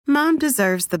Mom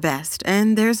deserves the best,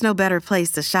 and there's no better place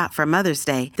to shop for Mother's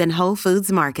Day than Whole Foods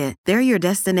Market. They're your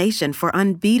destination for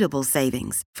unbeatable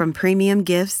savings, from premium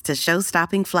gifts to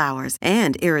show-stopping flowers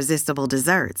and irresistible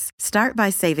desserts. Start by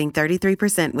saving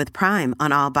 33% with Prime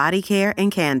on all body care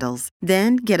and candles.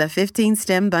 Then get a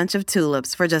 15-stem bunch of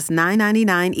tulips for just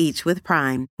 $9.99 each with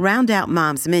Prime. Round out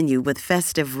Mom's menu with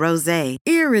festive rosé,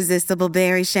 irresistible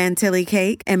berry chantilly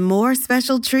cake, and more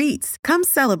special treats. Come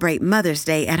celebrate Mother's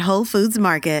Day at Whole Foods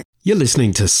Market. You're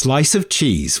listening to Slice of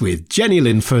Cheese with Jenny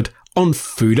Linford on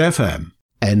Food FM.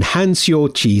 Enhance your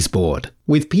cheese board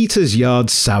with Peter's Yard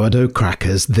sourdough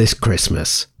crackers this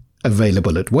Christmas.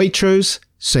 Available at Waitrose,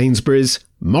 Sainsbury's,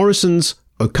 Morrison's,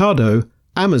 Ocado,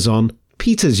 Amazon,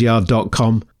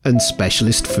 petersyard.com and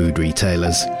specialist food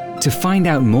retailers. To find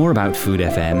out more about Food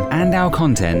FM and our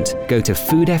content, go to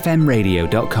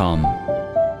foodfmradio.com.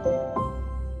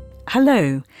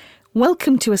 Hello,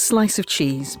 welcome to A Slice of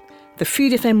Cheese, the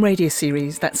Food FM radio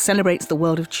series that celebrates the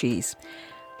world of cheese.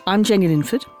 I'm Jenny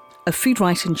Linford, a food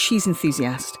writer and cheese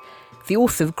enthusiast, the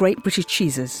author of Great British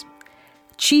Cheeses.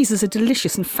 Cheese is a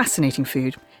delicious and fascinating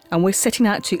food, and we're setting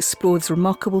out to explore this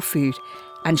remarkable food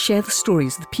and share the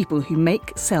stories of the people who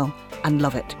make, sell and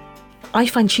love it. I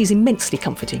find cheese immensely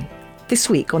comforting. This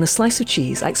week on A Slice of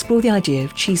Cheese, I explore the idea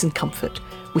of cheese and comfort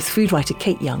with food writer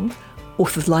Kate Young,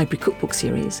 author of the Library Cookbook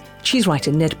series, cheese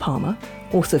writer Ned Palmer,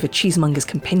 author of A Cheesemonger's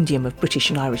Compendium of British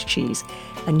and Irish Cheese,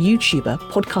 and YouTuber,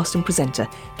 podcast and presenter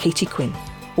Katie Quinn,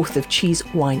 author of Cheese,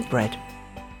 Wine, Bread.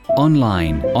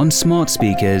 Online, on smart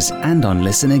speakers and on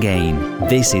Listen Again.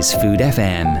 This is Food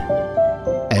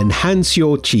FM. Enhance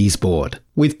your cheese board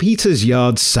with Peter's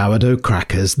Yard sourdough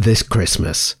crackers this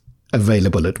Christmas.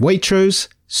 Available at Waitrose,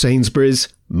 Sainsbury's,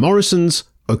 Morrison's,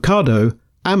 Ocado,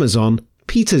 Amazon,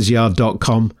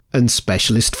 petersyard.com and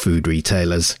specialist food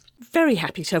retailers. Very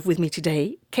happy to have with me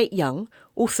today Kate Young,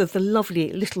 author of the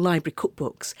lovely Little Library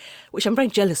Cookbooks, which I'm very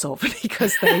jealous of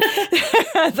because they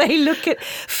they look at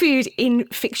food in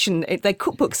fiction. They're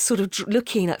cookbooks sort of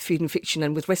looking at food in fiction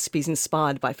and with recipes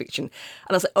inspired by fiction. And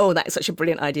I was like, oh, that is such a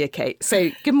brilliant idea, Kate.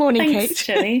 So good morning, Thanks,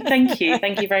 Kate. Jenny. Thank you.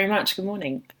 Thank you very much. Good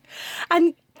morning.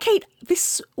 And Kate,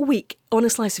 this week on A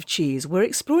Slice of Cheese, we're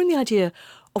exploring the idea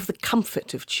of the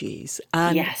comfort of cheese.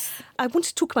 And Yes. I want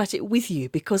to talk about it with you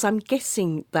because I'm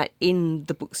guessing that in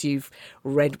the books you've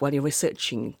read while you're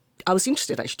researching, I was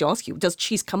interested actually to ask you, does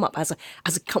cheese come up as a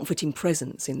comforting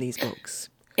presence in these books?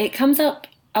 It comes up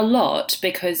a lot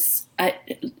because,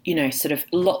 sort of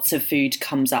lots of food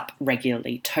comes up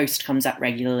regularly. Toast comes up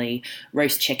regularly,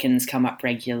 roast chickens come up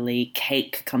regularly,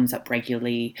 cake comes up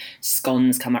regularly,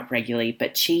 scones come up regularly,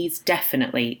 but cheese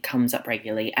definitely comes up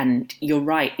regularly. And you're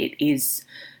right, it is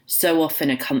so often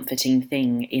a comforting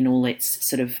thing in all its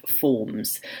sort of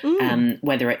forms,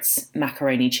 whether it's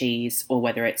macaroni cheese or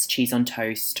whether it's cheese on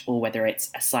toast or whether it's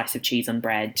a slice of cheese on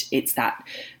bread. It's that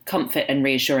comfort and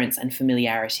reassurance and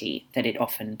familiarity that it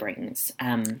often brings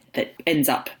that ends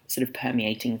up sort of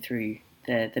permeating through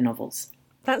the novels.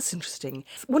 That's interesting.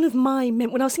 One of my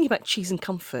when I was thinking about cheese and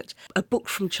comfort, a book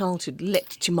from childhood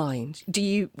leapt to mind.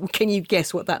 Can you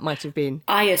guess what that might have been?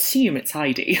 I assume it's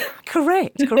Heidi.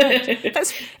 Correct.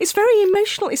 It's very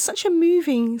emotional. It's such a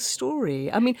moving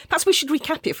story. I mean, perhaps we should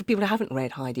recap it for people who haven't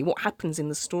read Heidi. What happens in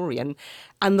the story and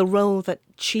the role that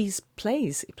cheese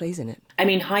plays in it. I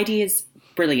mean, Heidi is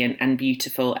brilliant and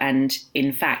beautiful. And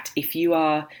in fact, if you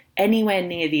are anywhere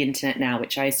near the internet now,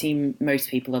 which I assume most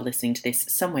people are listening to this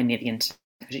somewhere near the internet,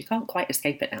 because you can't quite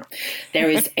escape it now. There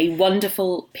is a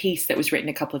wonderful piece that was written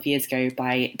a couple of years ago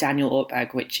by Daniel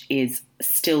Ortberg, which is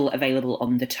still available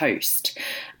on The Toast.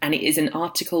 And it is an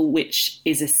article which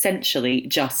is essentially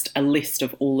just a list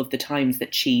of all of the times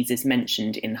that cheese is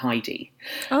mentioned in Heidi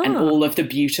and all of the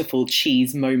beautiful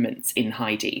cheese moments in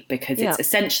Heidi, because it's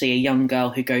essentially a young girl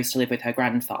who goes to live with her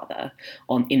grandfather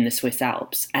in the Swiss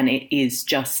Alps. And it is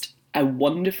just a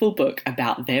wonderful book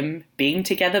about them being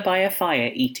together by a fire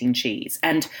eating cheese.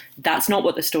 And that's not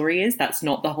what the story is. That's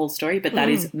not the whole story. But that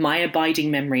is my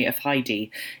abiding memory of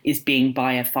Heidi, is being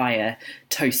by a fire,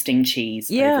 toasting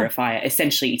cheese over a fire,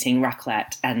 essentially eating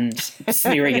raclette and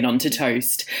smearing it onto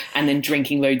toast and then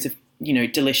drinking loads of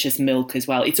delicious milk as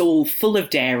well. It's all full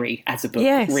of dairy as a book,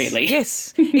 really.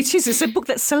 Yes, it is. It's a book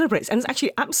that celebrates, and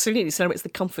actually absolutely celebrates the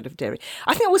comfort of dairy.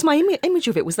 I think that was my image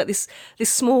of it, was that this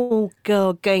small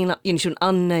girl going up to an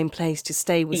unknown place to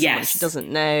stay with someone she doesn't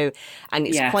know, and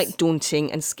it's quite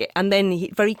daunting and scary. And then he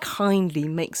very kindly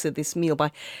makes her this meal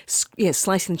by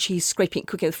slicing the cheese, scraping it,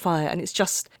 cooking it at the fire, and it's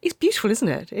beautiful, isn't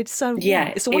it? It's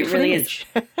it's a wonderful really image.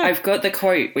 Is. I've got the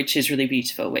quote, which is really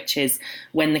beautiful, which is,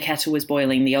 "When the kettle was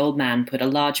boiling, the old man man put a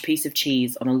large piece of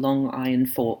cheese on a long iron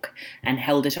fork and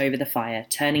held it over the fire,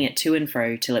 turning it to and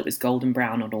fro till it was golden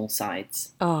brown on all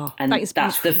sides. Oh, and that is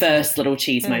that's the first little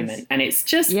cheese moment. And it's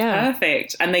just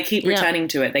perfect. And they keep returning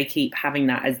to it. They keep having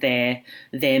that as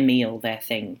their meal, their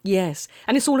thing. Yes.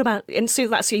 And it's all about, and so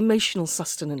that's the emotional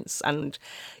sustenance and,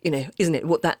 isn't it,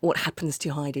 what happens to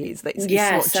Heidi is that it's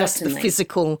not just the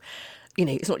physical,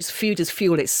 it's not just food as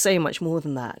fuel, it's so much more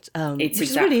than that. It's which exactly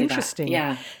is really interesting. That.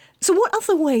 Yeah. So what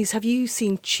other ways have you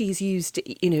seen cheese used,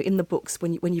 in the books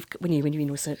when you've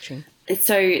been researching?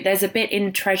 So there's a bit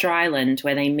in Treasure Island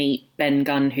where they meet Ben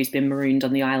Gunn, who's been marooned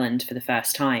on the island for the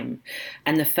first time.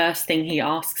 And the first thing he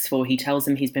asks for, he tells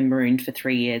him he's been marooned for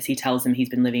 3 years. He tells him he's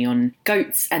been living on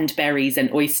goats and berries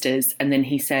and oysters. And then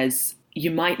he says, you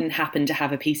mightn't happen to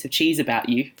have a piece of cheese about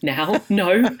you now.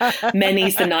 No.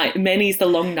 Many's the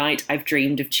long night I've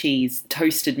dreamed of cheese,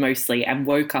 toasted mostly, and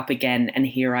woke up again, and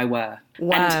here I were.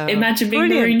 Wow. And imagine being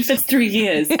marooned for 3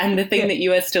 years, and the thing that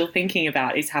you are still thinking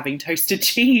about is having toasted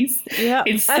cheese. Yeah,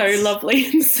 it's so lovely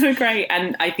and so great.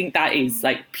 And I think that is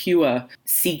like pure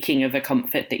seeking of a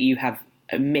comfort that you have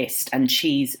missed, and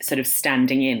cheese sort of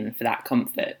standing in for that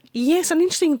comfort. Yes, and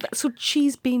interesting that sort of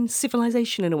cheese being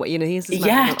civilization in a way. Here's this man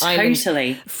on an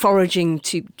totally island foraging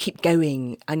to keep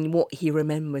going, and what he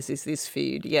remembers is this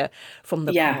food, from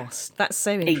the past. That's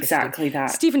so interesting. Exactly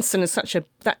that. Stevenson is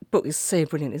that book is so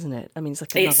brilliant, isn't it? I mean,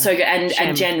 it's so good,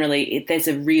 and generally there's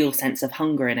a real sense of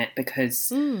hunger in it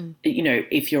because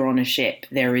if you're on a ship,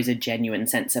 there is a genuine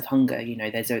sense of hunger.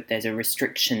 There's a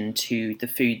restriction to the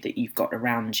food that you've got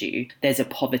around you. There's a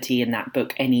poverty in that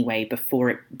book anyway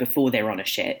before they're on a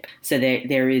ship. So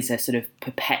there is a sort of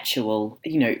perpetual,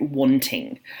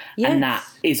 wanting. Yes. And that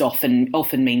is often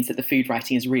means that the food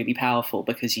writing is really powerful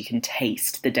because you can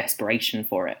taste the desperation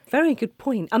for it. Very good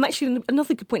point. And actually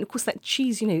another good point, of course, that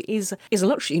cheese, is a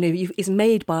luxury, is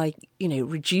made by,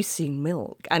 reducing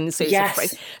milk. And so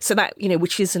it's so that,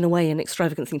 which is in a way an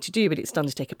extravagant thing to do, but it's done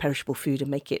to take a perishable food and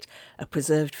make it a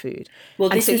preserved food. Well,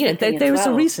 and this is the thing there as is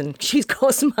well. a reason she's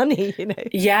costs money,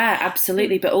 Yeah,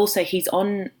 absolutely. But also he's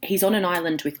on an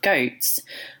island with goats,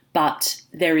 but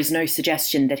there is no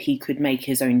suggestion that he could make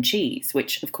his own cheese,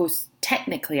 which of course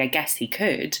technically I guess he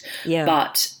could. Yeah.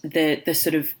 But the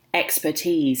sort of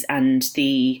expertise and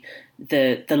the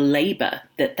labour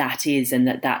that is and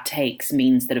that takes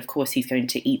means that of course he's going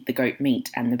to eat the goat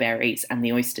meat and the berries and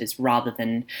the oysters rather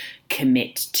than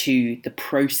commit to the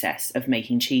process of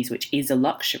making cheese, which is a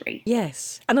luxury.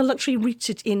 Yes, and a luxury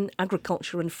rooted in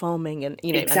agriculture and farming and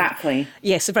exactly.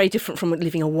 Yes, very different from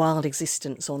living a wild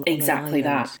existence on exactly an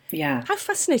island. That. Yeah. How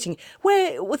fascinating.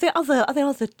 Are there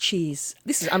other cheese?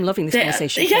 I'm loving this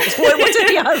conversation. Yeah. What are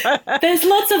the other? There's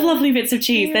lots of lovely bits of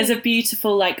cheese. Yeah. There's a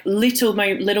beautiful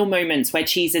little moments where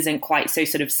cheese isn't quite so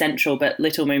sort of central, but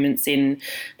little moments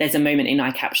there's a moment in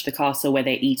I Captured the Castle where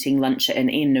they're eating lunch at an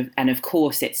inn, and of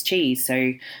course it's cheese.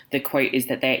 So the quote is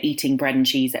that they're eating bread and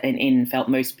cheese at an inn felt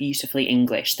most beautifully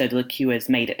English, so the liqueurs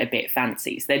made it a bit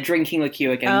fancy. So they're drinking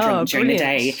liqueur, getting drunk during the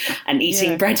day, and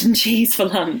eating bread and cheese for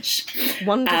lunch.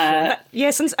 Wonderful.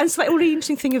 Yes, and so that really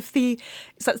interesting thing of the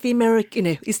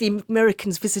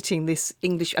Americans visiting this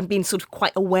English and being sort of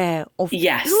quite aware of.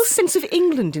 Yes. There's a sense of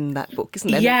England in that book,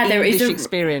 isn't there? Yeah, there is a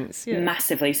experience. Yeah.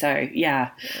 Massively so, yeah.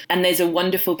 And there's a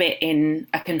wonderful bit in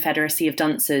A Confederacy of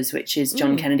Dunces, which is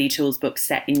John Kennedy Toole's book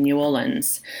set in New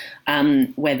Orleans,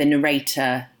 where the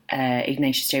narrator,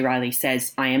 Ignatius J. Riley,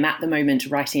 says, I am at the moment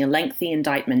writing a lengthy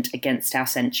indictment against our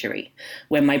century.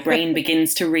 When my brain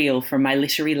begins to reel from my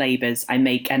literary labours, I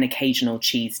make an occasional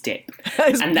cheese dip.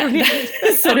 And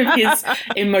that's sort of his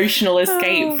emotional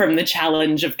escape from the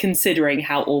challenge of considering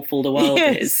how awful the world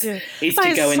is to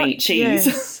go and eat cheese.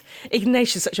 Yes.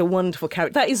 Ignatius is such a wonderful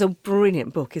character. That is a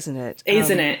brilliant book, isn't it?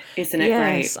 Isn't it great?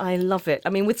 Yes, I love it.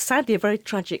 I mean, with sadly a very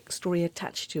tragic story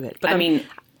attached to it. But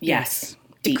yes.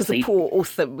 Because Deeply. the poor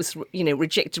author was,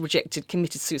 rejected,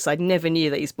 committed suicide, never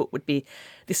knew that his book would be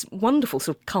this wonderful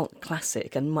sort of cult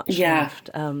classic and much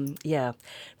loved.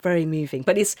 Very moving.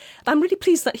 But I'm really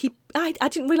pleased that I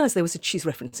didn't realise there was a cheese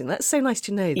reference in that. It's so nice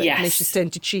to know that Ignatius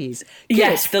turned to chease. Good.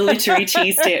 Yes, the literary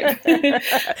cheese dip.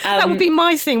 That would be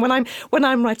my thing when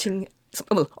I'm writing.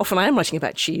 Well, often I am writing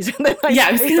about cheese.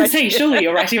 I was going to say, surely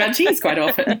you're writing about cheese quite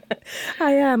often.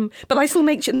 I am. But I still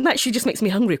make, and that actually just makes me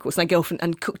hungry, of course, and I go off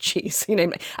and cook cheese,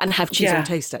 and have cheese on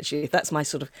toast, actually. That's my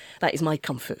that is my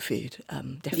comfort food,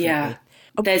 definitely. Yeah.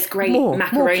 There's great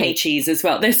macaroni cheese as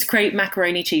well. There's great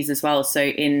macaroni cheese as well. So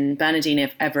in Bernardine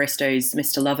Evaristo's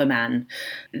Mr. Loverman,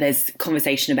 there's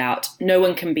conversation about no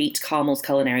one can beat Carmel's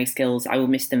culinary skills. I will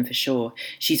miss them for sure.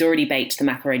 She's already baked the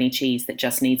macaroni cheese that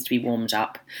just needs to be warmed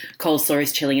up. Coleslaw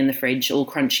is chilling in the fridge, all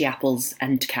crunchy apples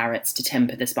and carrots to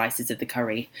temper the spices of the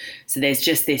curry. So there's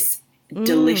just this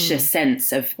delicious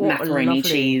sense of macaroni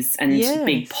cheese and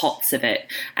big pots of it.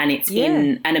 And it's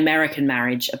in An American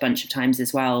Marriage a bunch of times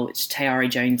as well, which is Tayari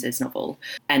Jones's novel.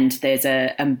 And there's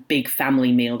a big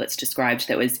family meal that's described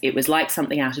it was like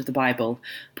something out of the Bible.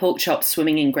 Pork chops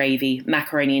swimming in gravy,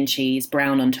 macaroni and cheese,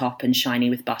 brown on top and shiny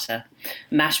with butter.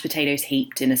 Mashed potatoes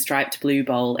heaped in a striped blue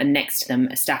bowl, and next to them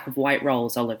a stack of white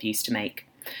rolls Olive used to make.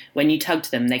 When you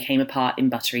tugged them, they came apart in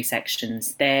buttery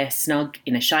sections. There, snug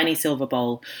in a shiny silver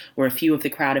bowl, were a few of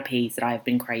the crowd of peas that I have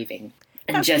been craving.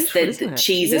 And that's just the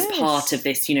cheese is part of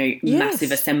this,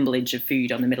 massive assemblage of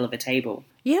food on the middle of a table.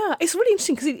 Yeah, it's really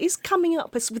interesting because it is coming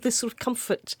up with this sort of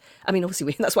comfort. I mean,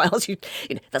 obviously, that's why I asked you,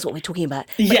 that's what we're talking about.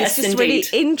 But yes, it's just indeed.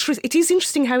 Really it is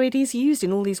interesting how it is used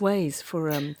in all these ways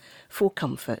for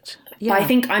comfort. Yeah. But I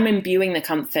think I'm imbuing the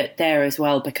comfort there as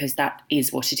well because that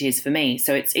is what it is for me.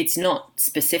 So it's not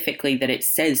specifically that it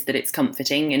says that it's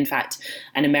comforting. In fact,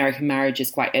 An American Marriage is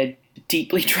quite a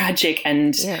deeply tragic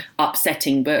and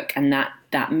upsetting book, and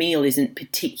that meal isn't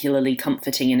particularly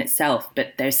comforting in itself,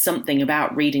 but there's something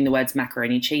about reading the words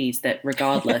macaroni cheese that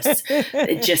regardless,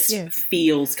 it just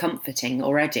feels comforting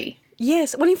already.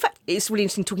 Yes. Well, in fact, it's really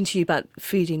interesting talking to you about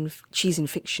cheese in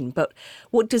fiction, but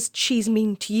what does cheese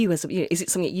mean to you? Is it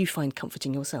something that you find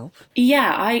comforting yourself?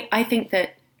 Yeah, I think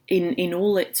that in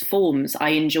all its forms, I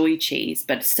enjoy cheese,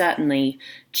 but certainly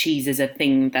cheese is a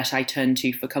thing that I turn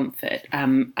to for comfort.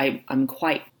 I'm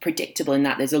quite predictable in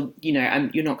that there's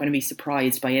you're not going to be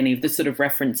surprised by any of the sort of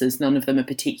references. None of them are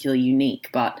particularly unique,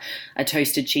 but a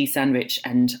toasted cheese sandwich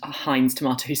and a Heinz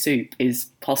tomato soup is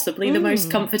possibly the most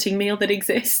comforting meal that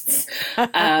exists.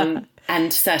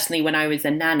 And certainly when I was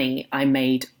a nanny, I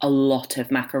made a lot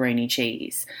of macaroni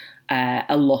cheese,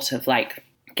 a lot of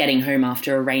getting home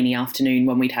after a rainy afternoon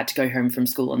when we'd had to go home from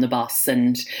school on the bus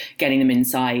and getting them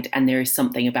inside. And there is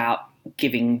something about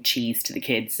giving cheese to the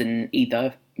kids and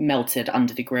either melted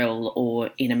under the grill or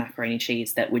in a macaroni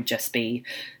cheese that would just be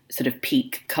sort of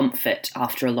peak comfort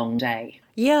after a long day.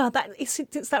 Yeah, it's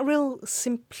that real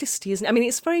simplicity, isn't it? I mean,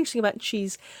 it's very interesting about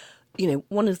cheese.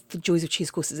 One of the joys of cheese,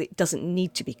 of course, is it doesn't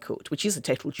need to be cooked, which is a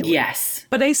total joy. Yes.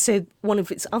 But they said one of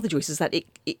its other joys is that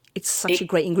it's such a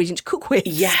great ingredient to cook with.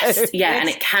 Yes, so, and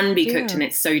it can be cooked and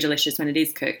it's so delicious when it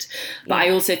is cooked. But I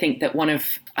also think that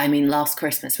last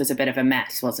Christmas was a bit of a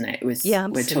mess, wasn't it? It was. Yeah,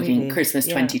 absolutely. We're talking Christmas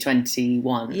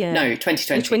 2021. Yeah. No,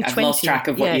 2020. I've lost track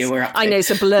of what you were up to. I know,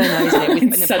 it's a blur now, isn't it,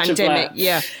 with the pandemic.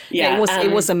 Yeah.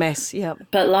 It was a mess, yeah.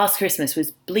 But last Christmas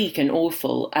was bleak and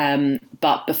awful.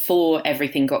 But before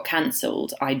everything got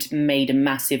cancelled, I'd made a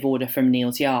massive order from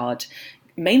Neal's Yard.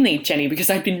 Mainly, Jenny, because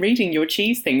I'd been reading your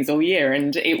cheese things all year,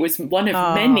 and it was one of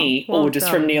many orders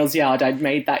from Neal's Yard I'd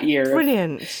made that year.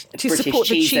 Brilliant. To British support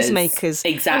cheeses. The cheesemakers.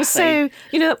 Exactly. And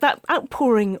so, that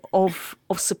outpouring of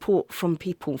support from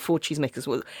people for cheesemakers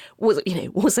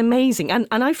was amazing. And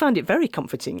I found it very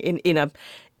comforting in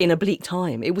a bleak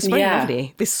time. It was very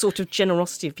lovely. This sort of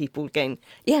generosity of people going,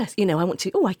 yes, I want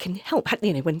to, I can help.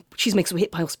 When cheesemakers were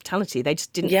hit by hospitality, they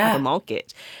just didn't have a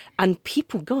market. And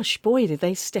people, gosh, boy, did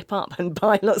they step up and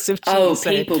buy lots of cheese. Oh,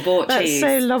 people bought cheese.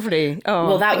 That's so lovely. Oh,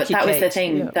 well, that was the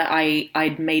thing that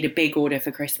I'd made a big order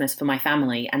for Christmas for my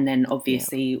family. And then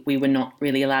obviously we were not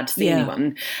really allowed to see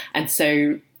anyone. And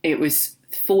so it was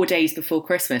 4 days before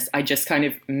Christmas, I just kind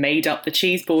of made up the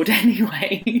cheese board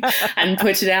anyway and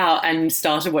put it out and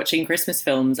started watching Christmas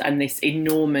films, and this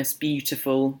enormous,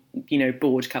 beautiful,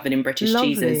 board covered in British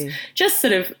cheeses. Just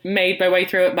sort of made my way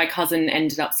through it. My cousin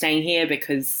ended up staying here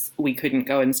because we couldn't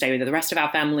go and stay with the rest of our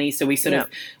family. So we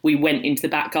we went into the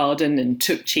back garden and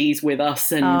took cheese with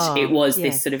us, and it was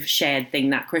this sort of shared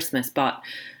thing that Christmas. But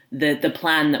the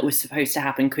plan that was supposed to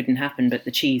happen couldn't happen, but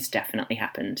the cheese definitely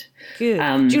happened. Good.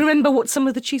 Do you remember what some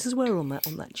of the cheeses were on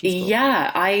that cheese board?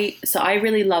 Yeah, I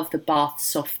really love the Bath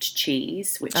soft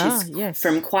cheese, which is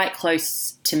from quite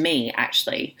close to me,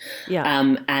 actually.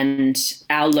 Yeah. And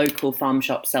our local farm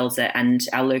shop sells it, and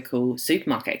our local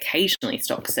supermarket occasionally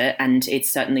stocks it, and it's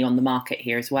certainly on the market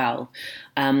here as well.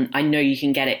 I know you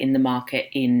can get it in the market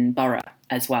in Borough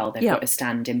as well. They've got a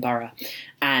stand in Borough,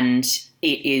 and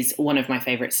it is one of my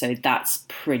favourites, so that's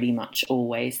pretty much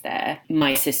always there.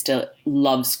 My sister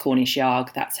loves Cornish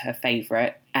Yarg, that's her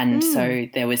favourite, and so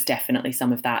there was definitely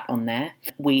some of that on there.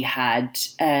 We had,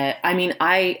 I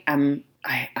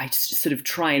just sort of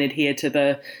try and adhere to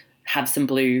the have some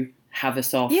blue, have a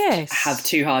soft, Yes. have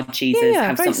two hard cheeses,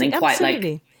 have something quite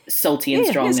absolutely. like salty and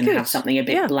strong, and good. have something a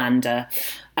bit blander.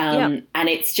 And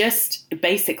it's just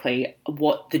basically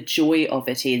what the joy of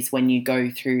it is when you go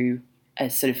through a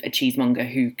sort of a cheesemonger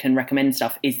who can recommend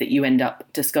stuff, is that you end up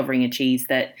discovering a cheese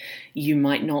that you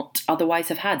might not otherwise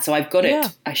have had. So I've got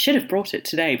it. I should have brought it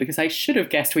today because I should have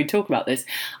guessed we'd talk about this.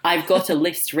 I've got a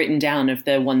list written down of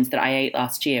the ones that I ate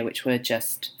last year, which were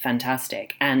just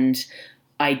fantastic. And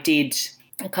I did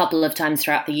a couple of times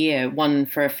throughout the year, one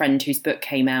for a friend whose book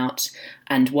came out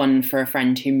and one for a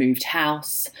friend who moved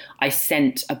house. I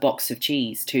sent a box of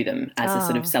cheese to them as a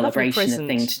sort of celebration, a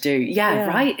thing to do. Yeah,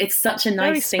 right? It's such a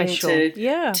nice thing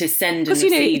to send and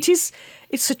receive.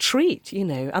 It's a treat,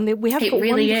 and we have got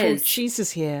wonderful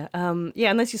cheeses here. And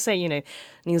as you say,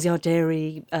 Neal's Yard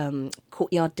Dairy,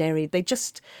 Courtyard Dairy, they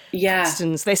just,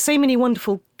 Paxton's, there's so many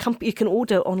wonderful companies you can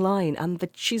order online, and the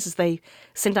cheeses they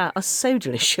send out are so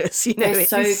delicious. They're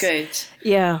so good.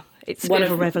 Yeah. It's a bit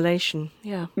of a revelation,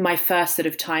 My first sort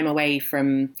of time away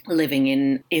from living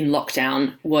in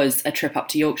lockdown was a trip up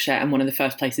to Yorkshire, and one of the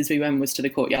first places we went was to the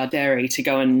Courtyard Dairy to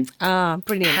go and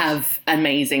have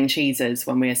amazing cheeses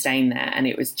when we were staying there, and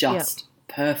it was just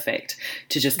perfect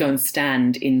to just go and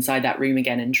stand inside that room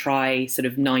again and try sort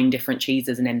of 9 different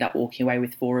cheeses and end up walking away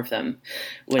with 4 of them.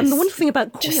 And the one thing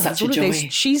about Courtyard is all of those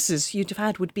cheeses you'd have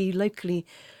had would be locally.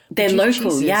 They're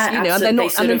local, cheeses, and they're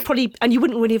not, and you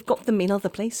wouldn't really have got them in other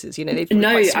places, we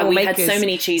had so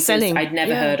many cheeses I'd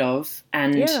never heard of,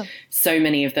 and so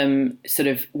many of them sort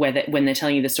of when they're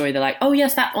telling you the story, they're like, oh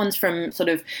yes, that one's from sort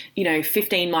of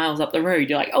 15 miles up the road.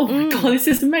 You're like, oh my god, this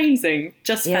is amazing,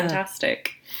 just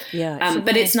fantastic.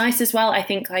 But it's nice as well. I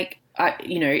think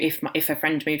if a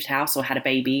friend moved house or had a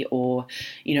baby or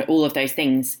all of those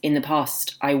things in the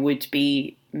past, I would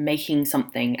be making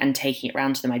something and taking it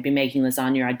around to them. I'd be making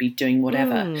lasagna, I'd be doing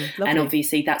whatever. And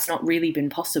obviously that's not really been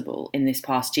possible in this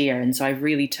past year. And so I've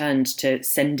really turned to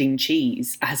sending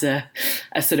cheese as a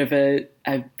sort of a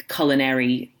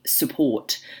culinary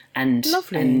support and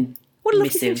what a lovely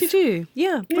thing to do.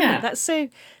 Yeah, brilliant. That's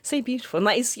so beautiful. And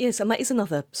that is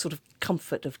another sort of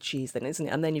comfort of cheese then, isn't it?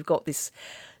 And then you've got this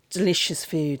delicious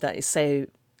food that is so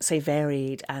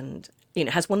varied and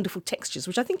has wonderful textures,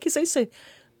 which I think is also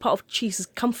part of cheese's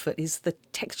comfort, is the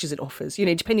textures it offers,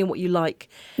 depending on what you like.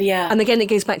 Yeah. And again, it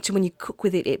goes back to when you cook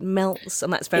with it, it melts,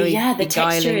 and that's very the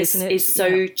texture isn't it? is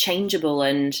so changeable,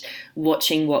 and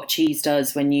watching what cheese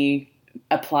does when you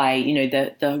apply,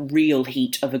 the real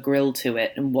heat of a grill to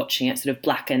it and watching it sort of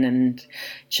blacken and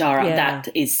char up, that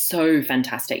is so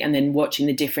fantastic. And then watching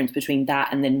the difference between that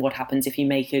and then what happens if you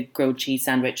make a grilled cheese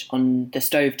sandwich on the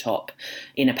stovetop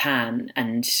in a pan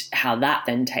and how that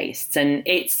then tastes. And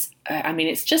it's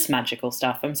just magical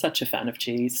stuff. I'm such a fan of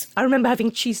cheese. I remember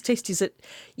having cheese tasties at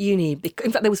uni.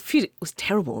 In fact, there was food, it was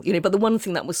terrible, but the one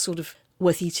thing that was sort of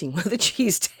worth eating were the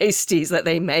cheese tasties that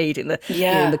they made in the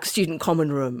in the student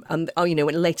common room. And when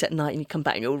late at night and you come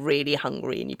back and you're really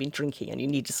hungry and you've been drinking and you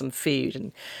needed some food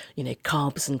and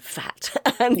carbs and fat,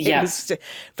 and it was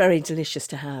very delicious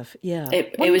to have.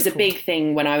 It was a big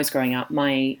thing when I was growing up.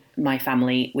 My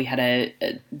family, we had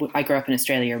I grew up in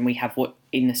Australia, and we have what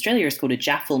in Australia is called a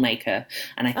jaffle maker,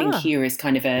 and I think here is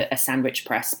kind of a sandwich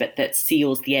press, but that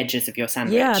seals the edges of your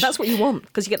sandwich. Yeah, that's what you want,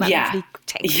 because you get that lovely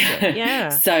texture. Yeah.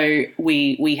 So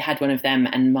we had one of them,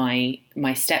 and my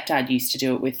stepdad used to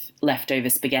do it with leftover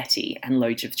spaghetti and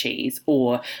loads of cheese,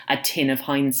 or a tin of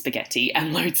Heinz spaghetti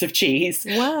and loads of cheese,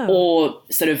 or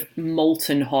sort of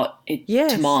molten hot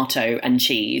tomato and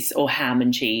cheese, or ham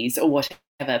and cheese, or whatever.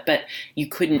 But you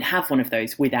couldn't have one of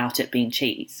those without it being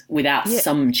cheese, without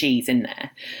some cheese in there.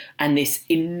 And this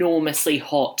enormously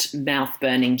hot,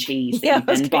 mouth-burning cheese that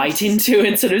you then bite into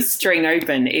and sort of string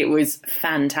open. It was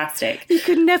fantastic. You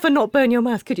could never not burn your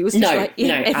mouth, could you? It was just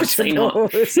no, absolutely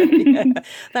not. So,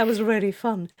 that was really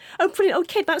fun. Oh, brilliant.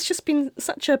 Okay, that's just been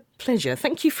such a pleasure.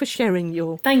 Thank you for sharing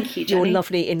your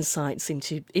lovely insights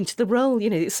into the role.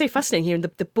 It's so fascinating hearing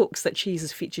the books that cheese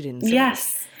is featured in. So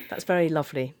yes. That's very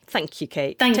lovely. Thank you,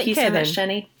 Kate. Take you so much,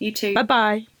 Jenny. You too.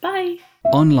 Bye-bye. Bye.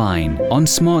 Online, on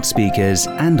smart speakers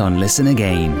and on Listen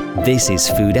Again. This is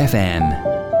Food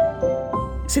FM.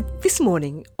 So this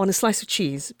morning on A Slice of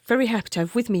Cheese, very happy to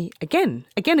have with me again,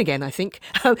 I think,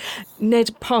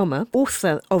 Ned Palmer,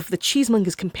 author of The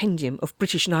Cheesemonger's Compendium of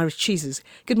British and Irish Cheeses.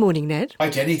 Good morning, Ned. Hi,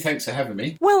 Jenny. Thanks for having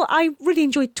me. Well, I really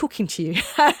enjoyed talking to you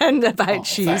and about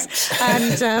cheese.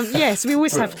 Thanks. And yes, we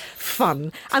always have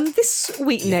fun. And this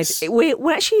week, Ned,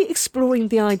 we're actually exploring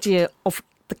the idea of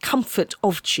the comfort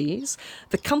of cheese,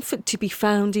 the comfort to be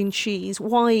found in cheese,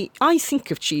 why I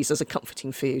think of cheese as a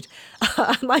comforting food.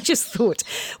 I just thought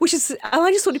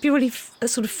it'd be really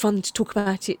sort of fun to talk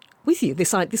about it with you,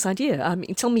 this idea. I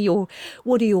mean, tell me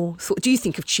what are your thoughts? Do you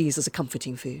think of cheese as a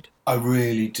comforting food? I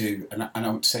really do, and I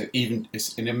would say even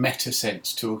in a meta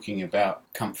sense, talking about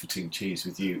comforting cheese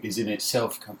with you is in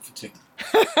itself comforting.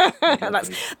 There's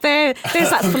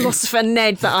that philosopher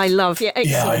Ned that I love. Yeah, excellent.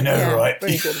 Yeah, I know, right?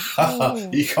 Very good.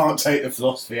 You can't take the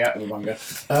philosophy out of the manga.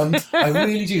 I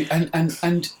really do,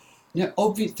 and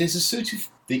there's a sort of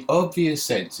the obvious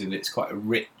sense in that it's quite a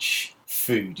rich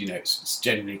food. It's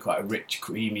generally quite a rich,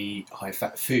 creamy,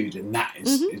 high-fat food, and that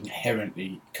is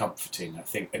inherently comforting, I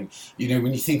think. And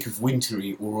when you think of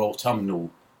wintry or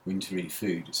autumnal wintry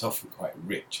food, it's often quite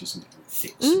rich, isn't it? With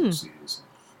thick sauces,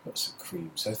 lots of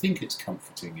cream. So I think it's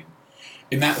comforting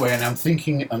in that way. And I'm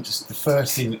thinking, just the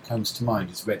first thing that comes to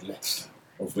mind is Red Leicester,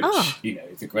 of which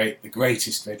the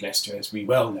greatest Red Leicester, as we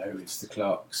well know, is the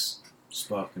Clark's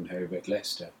Spark and Hoe Red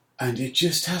Leicester, and it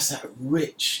just has that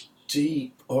rich,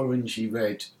 deep orangey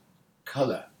red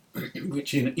colour,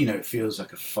 which it feels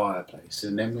like a fireplace.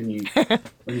 And then when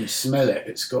you smell it,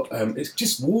 it's got it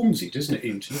just warms you, doesn't it?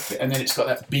 Even to look at it, and then it's got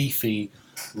that beefy,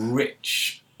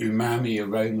 rich umami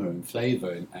aroma and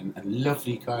flavour, and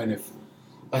lovely kind of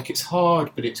like it's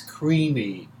hard, but it's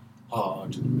creamy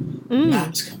hard. And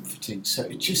that's comforting. So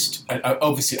it just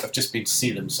obviously I've just been to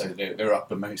see them, so they're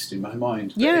uppermost in my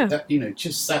mind. But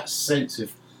just that sense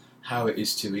of how it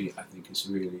is to eat, I think is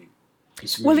really.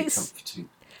 It's comforting.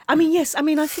 I mean, yes. I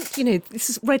mean, I think, this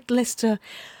is Red Leicester.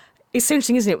 It's so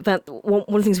interesting, isn't it, that one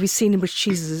of the things we've seen in British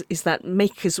cheeses is that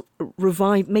makers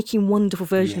revive making wonderful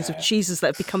versions of cheeses that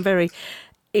have become very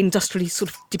industrially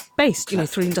sort of debased,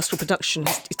 through industrial production.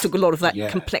 It took a lot of that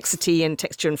complexity and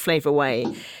texture and flavour away.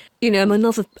 And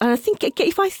I think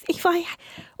if I,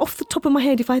 off the top of my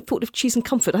head, if I thought of cheese and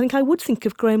comfort, I think I would think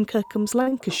of Graham Kirkham's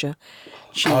Lancashire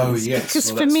cheese. Oh, yes. Because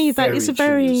for me, that is a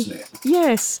very,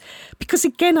 yes. Because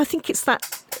again, I think it's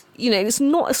that, it's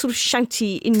not a sort of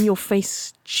shouty,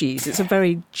 in-your-face cheese. It's a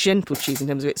very gentle cheese in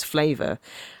terms of its flavour.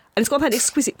 And it's got that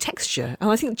exquisite texture. And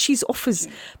I think cheese offers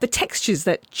the textures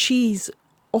that cheese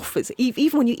offers,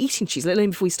 even when you're eating cheese, let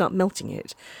alone before you start melting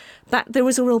it, that there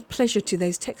is a real pleasure to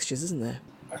those textures, isn't there?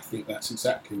 I think that's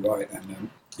exactly right. And,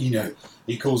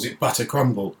 he calls it butter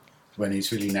crumble when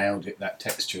he's really nailed it, that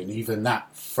texture. And even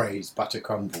that phrase, butter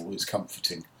crumble, is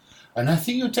comforting. And I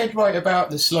think you're dead right about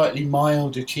the slightly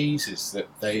milder cheeses that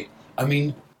we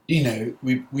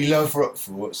love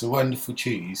Roquefort. It's a wonderful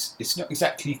cheese. It's not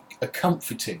exactly a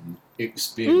comforting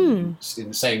experience in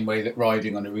the same way that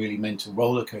riding on a really mental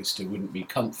roller coaster wouldn't be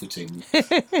comforting.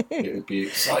 It would be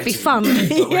exciting. Be fun.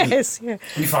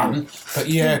 Be fun. But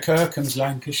Kirkham's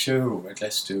Lancashire or Red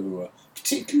Leicester, or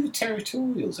particularly the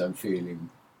territorials I'm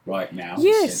feeling right now.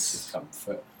 Yes. A sense of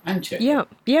comfort. And cheddar.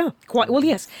 Yeah, quite well,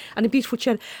 yes. And a beautiful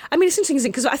cheddar. I mean, it's interesting, isn't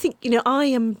it? Because I think,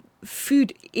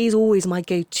 food is always my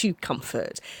go-to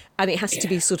comfort, and it has to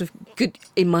be sort of good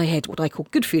in my head, what I call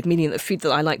good food, meaning the food that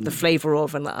I like the flavour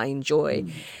of and that I enjoy.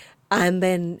 And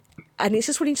it's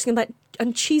just really interesting that,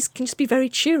 and cheese can just be very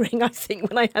cheering, I think,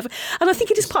 when I have, and I think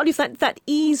it is partly of that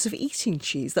ease of eating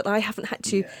cheese that I haven't had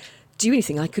to do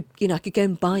anything. I could go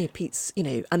and buy a pizza,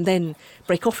 and then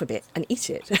break off a bit and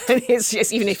eat it. And it's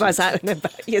just, even if I was out and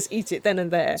about, eat it then and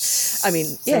there. I mean,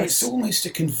 so it's almost a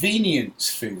convenience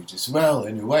food as well,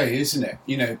 in a way, isn't it?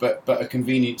 But a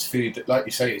convenience food that, like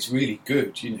you say, is really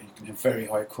good. You can have very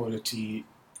high quality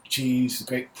cheese,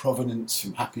 great provenance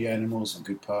from happy animals and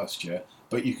good pasture,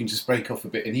 but you can just break off a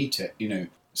bit and eat it.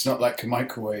 It's not like a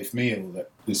microwave meal that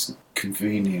is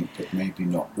convenient, but maybe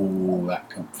not all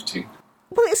that comforting.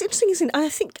 Well, it's interesting, isn't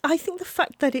it? I think the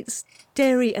fact that it's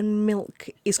dairy and milk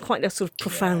is quite a sort of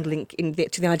profound link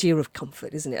to the idea of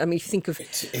comfort, isn't it? I mean, if you think of,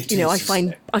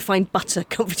 I find butter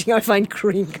comforting, I find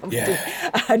cream comforting,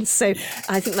 and so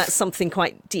I think that's something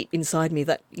quite deep inside me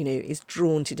that is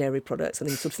drawn to dairy products. And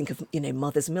then you sort of think of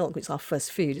mother's milk, which is our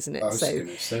first food, isn't it?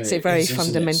 So very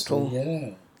fundamental.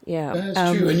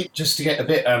 That's true. And just to get a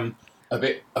bit, I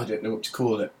don't know what to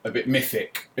call it, a bit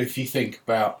mythic. If you think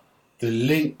about the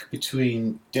link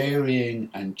between dairying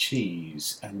and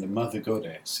cheese and the mother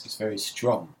goddess is very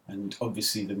strong, and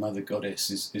obviously the mother goddess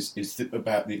is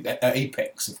about the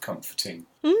apex of comforting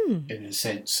in a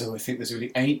sense. So I think there's a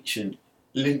really ancient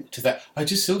link to that. I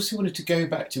just also wanted to go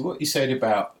back to what you said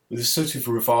about the sort of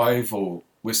revival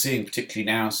we're seeing,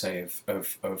 particularly now, say,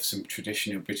 of some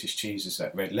traditional British cheeses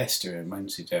like Red Leicester and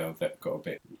Wensleydale that got a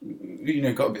bit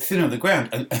thin on the ground,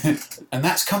 and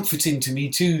that's comforting to me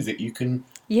too. That you can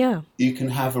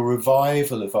have a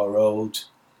revival of our old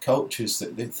cultures,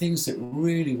 that the things that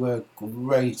really were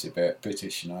great about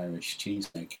British and Irish cheese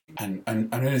making. And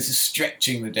I know this is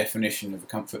stretching the definition of a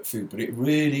comfort food, but it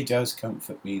really does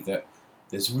comfort me that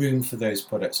There's room for those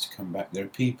products to come back. There are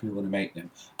people who want to make them,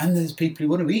 and there's people who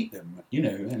want to eat them.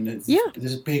 And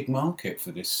there's a big market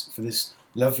for this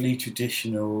lovely,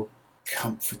 traditional,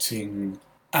 comforting,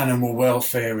 animal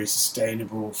welfare is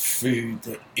sustainable food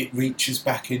that it reaches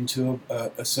back into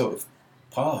a sort of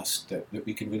past that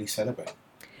we can really celebrate.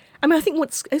 I mean, I think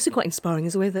what's also quite inspiring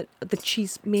is the way that the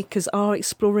cheese makers are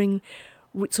exploring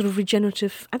sort of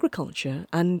regenerative agriculture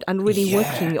and really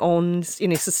working on,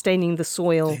 sustaining the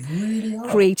soil, They really are.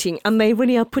 creating, and they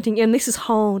really are putting in. This is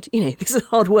hard, this is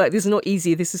hard work. This is not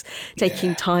easy. This is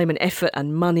taking time and effort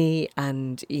and money,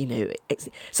 and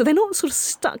so they're not sort of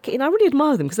stuck in. I really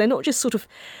admire them because they're not just sort of,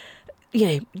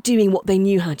 doing what they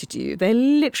knew how to do. They're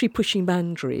literally pushing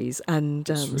boundaries, and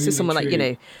really so someone true.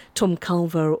 like Tom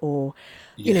Culver or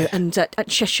and at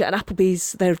Cheshire at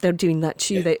Applebee's, they're doing that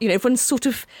too. Everyone's sort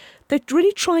of, they're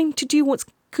really trying to do what's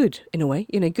good in a way,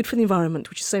 good for the environment,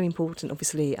 which is so important,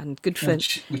 obviously, and good for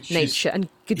nature and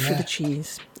good for the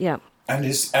cheese. Yeah. And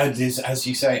is as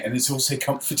you say, and it's also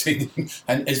comforting.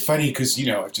 And it's funny because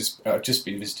I've just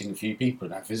been visiting a few people,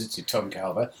 and I visited Tom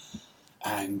Calver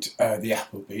and the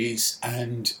Applebee's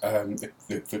and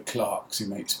the Clarks who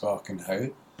make Spark and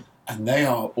Hoe, and they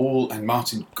are all, and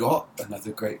Martin Gott,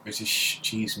 another great British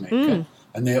cheesemaker,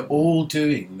 and they're all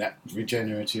doing that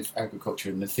regenerative agriculture.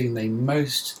 And the thing they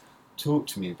most talked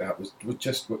to me about was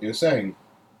just what you're saying,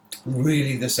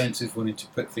 really the sense of wanting to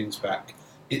put things back.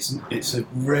 It's a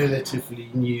relatively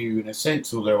new, in a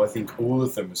sense, although I think all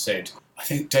of them have said, I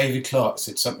think David Clark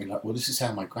said something like, well, this is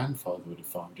how my grandfather would have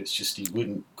farmed. It's just he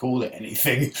wouldn't call it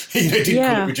anything. He didn't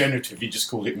call it regenerative. He just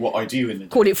called it what I do in the day.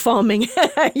 Called it farming.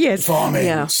 Yes. Farming.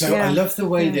 Yeah. So I love the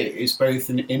way that it's both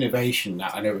an innovation.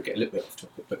 Now, I know we get a little bit off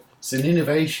topic, but it's an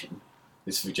innovation,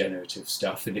 this regenerative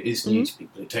stuff, and it is new to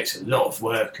people. It takes a lot of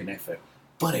work and effort,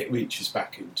 but it reaches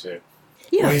back into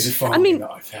ways of farming that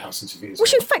are thousands of years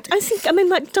Which, old. in fact, I think,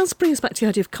 that does bring us back to the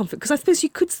idea of comfort, because I suppose you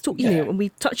could still, and we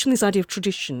touched on this idea of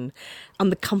tradition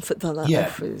and the comfort that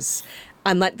offers,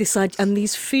 and like this idea, and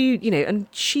these food,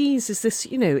 and cheese is this,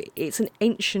 it's an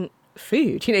ancient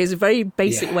food, it's a very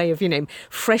basic way of,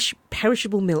 fresh,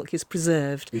 perishable milk is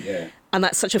preserved. Yeah. And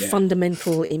that's such a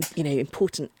fundamental,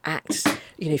 important act,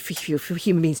 for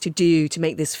human beings to do, to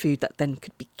make this food that then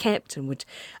could be kept and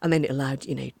then it allowed,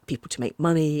 people to make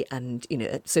money and,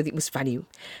 so it was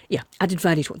added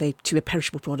value to a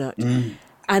perishable product.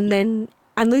 And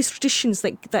those traditions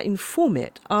that inform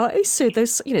it are also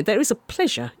those, there is a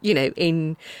pleasure,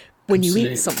 in when you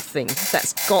eat something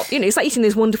that's got, it's like eating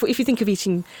those wonderful, if you think of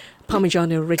eating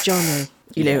Parmigiano Reggiano,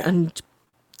 and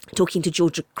talking to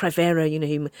Giorgio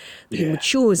Cravero, who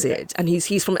matures it, and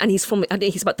he's from, I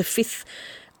think he's about the fifth,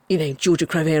 Giorgio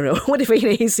Cravero, or whatever,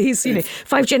 he's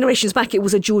 5 generations back, it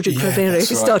was a Giorgio Cravero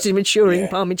who started maturing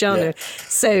Parmigiano. Yeah.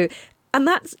 So, and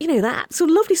that's, that sort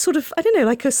of lovely sort of, I don't know,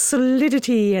 like a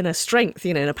solidity and a strength,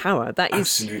 and a power. That is...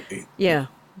 Absolutely. Yeah,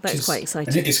 that's quite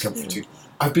exciting. And it is comforting.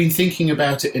 I've been thinking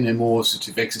about it in a more sort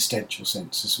of existential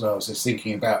sense as well. So I was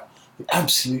thinking about the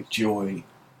absolute joy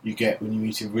you get when you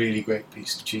eat a really great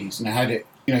piece of cheese. And I had it,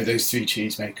 those 3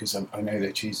 cheesemakers, I know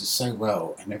their cheeses so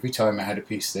well. And every time I had a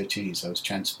piece of their cheese, I was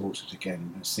transported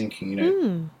again. I was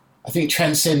thinking, I think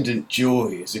transcendent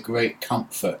joy is a great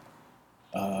comfort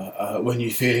when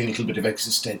you're feeling a little bit of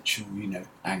existential,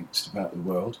 angst about the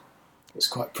world. It's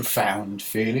quite a profound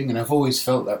feeling. And I've always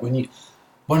felt that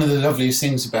one of the loveliest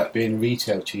things about being a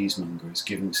retail cheesemonger is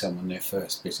giving someone their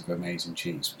first bit of amazing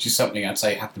cheese, which is something I'd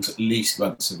say happens at least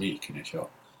once a week in a shop.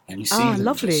 And you see them,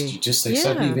 lovely. They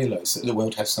suddenly realise that the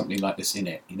world has something like this in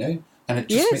it, and it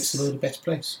just makes the world a better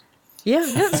place. Yeah,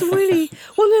 that's really...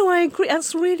 Well, no, I agree.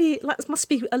 That must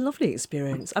be a lovely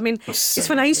experience. I mean, it's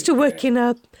when I used to work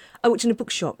I worked in a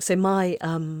bookshop, so my...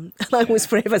 I was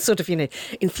forever sort of,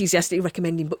 enthusiastically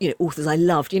recommending authors I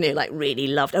loved, really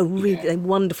loved. Oh, really, they're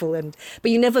wonderful.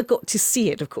 But you never got to see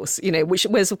it, of course,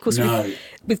 whereas, of course,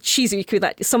 with cheese, you could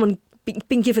someone...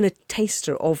 being given a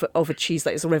taster of a cheese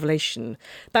that is a revelation,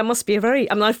 that must be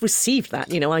I've received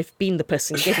that, I've been the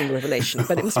person getting the revelation,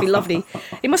 but it must be lovely.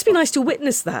 It must be nice to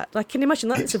witness that. I can imagine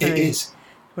that's very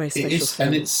special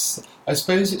thing. And I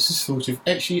suppose it's a sort of,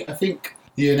 actually, I think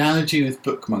the analogy with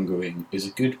bookmongering is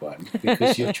a good one,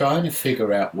 because you're trying to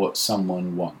figure out what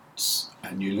someone wants,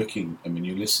 and you're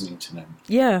listening to them,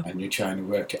 and you're trying to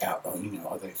work it out.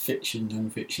 Are they fiction,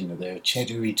 non-fiction? Are they a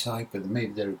cheddary type? Or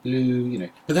maybe they're a blue?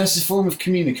 But that's a form of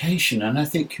communication, and I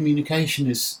think communication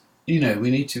is, we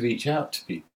need to reach out to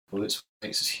people. It's what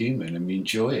makes us human, and we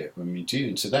enjoy it when we do.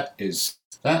 And so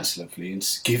that's lovely.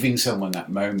 And giving someone that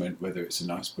moment, whether it's a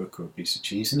nice book or a piece of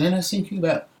cheese. And then I was thinking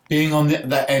about being on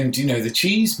that end. The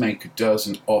cheesemaker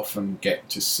doesn't often get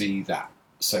to see that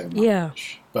so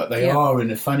much. But they are,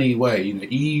 in a funny way, you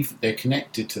know, they're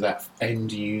connected to that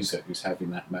end user who's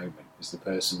having that moment, is the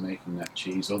person making that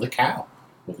cheese, or the cow,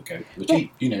 or the goat, or the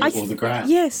sheep, you know, or the ground.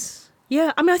 Yes.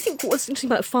 Yeah. I mean, I think what's interesting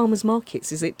about farmers'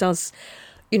 markets is it does,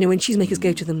 you know, when cheesemakers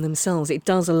go to them themselves, it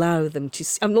does allow them to.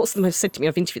 Lots of them have said to me,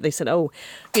 I've interviewed, they said, oh,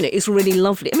 you know, it's really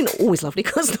lovely. I mean, not always lovely,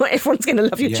 because not everyone's going to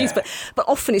love your cheese, but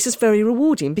often it's just very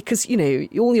rewarding because, you know,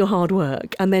 all your hard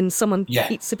work, and then someone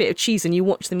eats a bit of cheese and you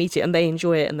watch them eat it and they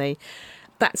enjoy it, and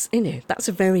that's, you know, that's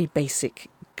a very basic,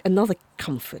 another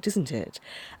comfort, isn't it?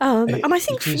 And I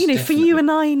think, you know, for you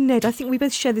and I, Ned, I think we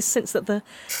both share this sense that the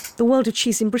world of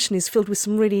cheese in Britain is filled with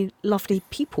some really lovely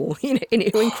people, you know,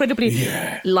 who are incredibly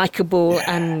likeable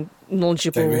and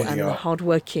knowledgeable really and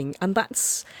hardworking, and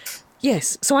that's.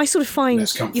 Yes, so I sort of find,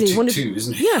 you know, too,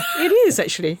 isn't it? Yeah, it is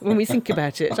actually when we think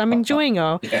about it. I'm enjoying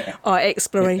our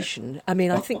exploration. I mean,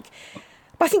 I think,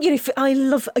 you know, I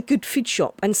love a good food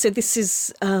shop, and so this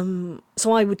is.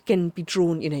 So I would again be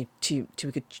drawn, you know, to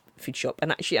a good food shop,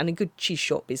 and a good cheese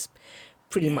shop is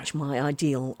pretty much my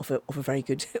ideal of a very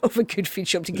good food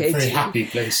shop to go to. Very happy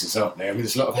places, aren't they? I mean,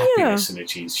 there's a lot of happiness in a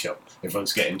cheese shop.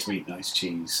 Everyone's getting to eat nice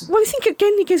cheese. Well, I think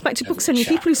again it goes back to books selling.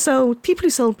 People who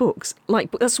sell books,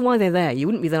 like, that's why they're there. You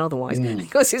wouldn't be there otherwise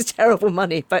because it's terrible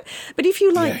money. But if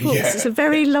you like books, it's a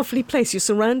very lovely place. You're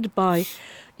surrounded by,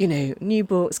 you know, new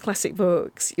books, classic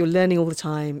books. You're learning all the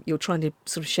time. You're trying to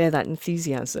sort of share that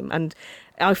enthusiasm, and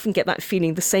I often get that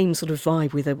feeling, the same sort of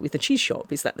vibe with a cheese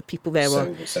shop, is that the people there are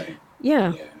the same.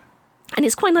 Yeah. And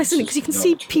it's quite nice, isn't it? Because you can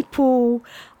see people.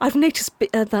 I've noticed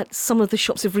that some of the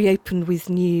shops have reopened with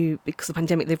because of the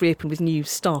pandemic, they've reopened with new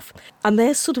staff, and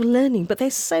they're sort of learning, but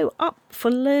they're so up for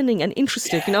learning and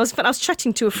interested. Yeah. You know, I was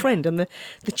chatting to a friend, and the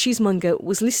cheesemonger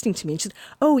was listening to me, and she said,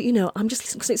 "Oh, you know, I'm just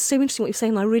listening because it's so interesting what you're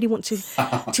saying. And I really want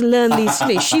to learn these."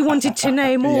 You know, she wanted to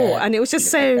know more, and it was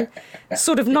just so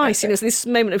sort of nice. You know, this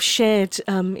moment of shared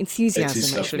enthusiasm. It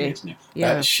is actually, lovely, isn't it?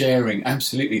 Yeah, sharing,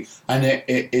 absolutely, and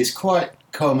it's quite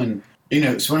common. You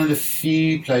know, it's one of the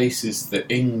few places that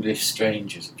English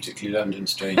strangers, particularly London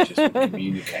strangers, will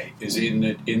communicate, is in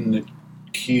the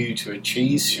queue to a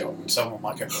cheese shop, and someone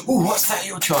might go, "Oh, what's that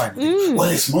you're trying?" Well,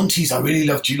 it's Monty's. I really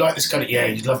love. Do you like this kind of? Yeah,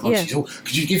 you love Monty's. Oh,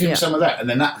 could you give him some of that? And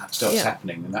then that starts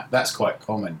happening, and that's quite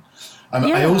common.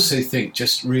 I also think,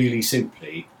 just really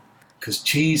simply, because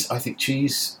I think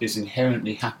cheese is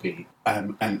inherently happy,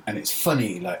 and it's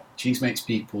funny. Like, cheese makes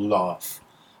people laugh.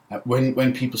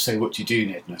 When people say, "What do you do,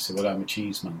 Ned?" and I say, "Well, I'm a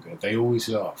cheesemonger," they always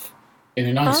laugh in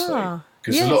a nice way,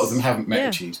 because a lot of them haven't met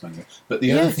a cheesemonger. But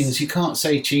the other thing is, you can't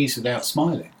say cheese without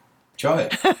smiling. Try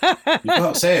it. You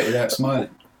can't say it without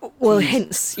smiling. Well,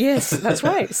 hence, yes, that's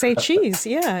right. Say cheese,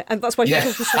 and that's why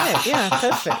people say it. Yeah,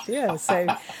 perfect. Yeah, so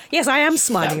yes, I am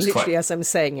smiling literally as I'm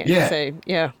saying it. Yeah,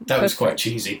 so that was quite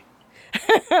cheesy.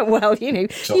 Well, you know,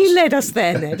 you led us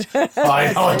there, Ned.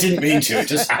 I didn't mean to. It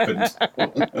just happened.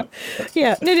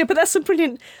 No, but that's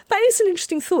that is an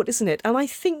interesting thought, isn't it? And I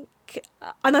think,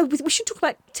 we should talk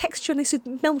about texture. And they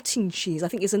said melting cheese, I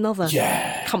think, is another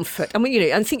comfort. I mean, you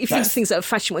know, I think if you think of things that are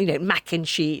fashionable, you know, mac and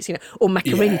cheese, you know, or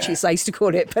macaroni cheese, I used to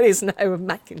call it, but it's now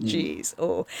mac and cheese,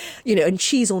 or, you know, and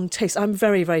cheese on toast. I'm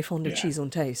very, very fond of cheese on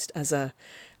toast as a.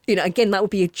 You know, again, that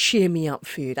would be a cheer me up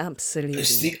food. Absolutely,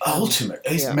 it's the ultimate.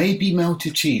 Maybe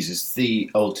melted cheese is the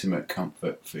ultimate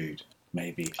comfort food.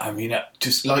 Maybe. I mean,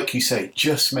 just like you say,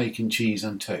 just making cheese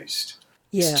on toast.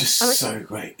 It's just so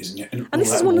great, isn't it? And all this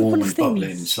that is one warm of and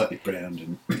bubbling and slightly browned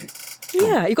and.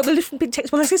 Yeah, you've got the little bit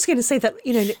text. Well, I was just going to say that,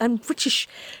 you know, and British,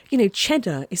 you know,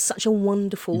 cheddar is such a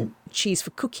wonderful cheese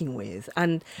for cooking with.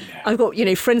 And I've got, you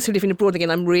know, friends who live in abroad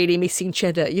again. I'm really missing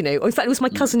cheddar, you know. In fact, it was my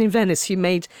cousin in Venice he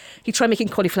tried making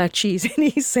cauliflower cheese,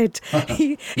 and he said,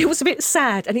 it was a bit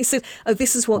sad. And he said, "Oh,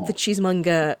 this is what the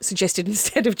cheesemonger suggested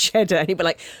instead of cheddar." And he'd be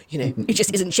like, you know, it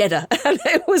just isn't cheddar. And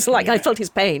it was like, I felt his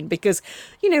pain because,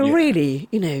 you know, really,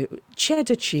 you know,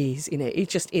 cheddar cheese, you know, it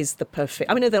just is the perfect.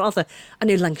 I mean, I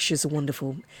know Lancashire's a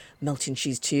wonderful melting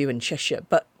cheese too, and Cheshire,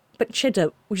 but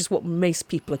cheddar, which is what most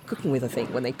people are cooking with, I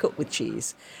think, when they cook with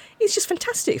cheese, it's just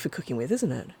fantastic for cooking with,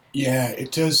 isn't it? Yeah,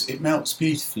 it does. It melts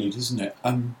beautifully, doesn't it?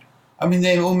 I mean,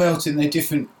 they all melt in their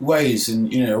different ways,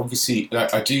 and, you know, obviously,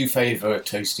 like, I do favour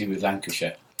toasty with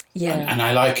Lancashire. Yeah. And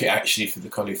I like it actually for the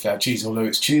cauliflower cheese, although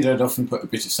it's true that I'd often put a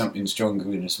bit of something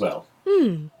stronger in as well.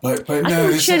 But no,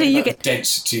 there's cheddar,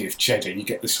 density of cheddar. You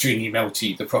get the stringy,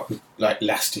 melty, the proper, like,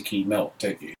 elasticy melt,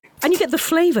 don't you? And you get the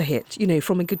flavour hit,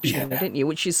 from a good cheddar, don't you?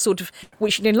 Which is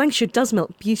which Lancashire does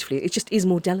melt beautifully. It just is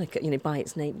more delicate, by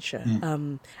its nature.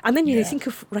 And then, think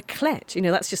of raclette.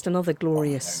 That's just another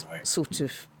glorious sort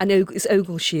of, it's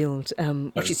Ogleshield,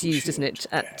 which is used, isn't it?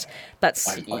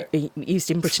 That's used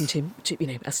in Britain to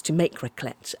make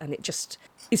raclette, and it's just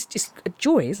a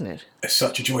joy, isn't it? It's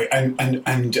such a joy. And I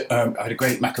had a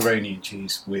great macaroni and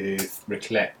cheese with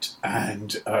raclette,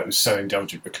 and it was so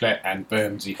indulgent, raclette and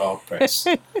Bermondsey hard press.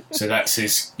 So that's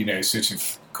his, sort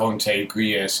of Comté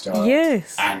Gruyere style,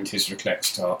 yes, and his raclette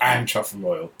style, and truffle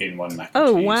oil in one mac and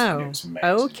cheese. Oh, wow. It was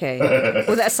okay.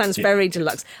 Well, that sounds very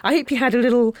deluxe. I hope you had a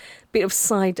little bit of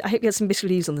side. I hope you had some bitter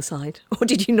leaves on the side, or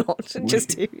did you not?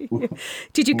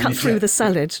 Did you cut through with a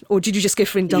salad, or did you just go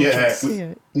for indulgence?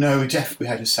 No, we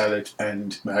had a salad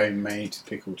and homemade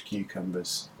pickled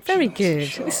cucumbers. Very good.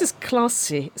 This is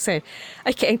classy. So,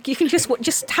 okay, you can just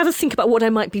have a think about what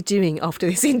I might be doing after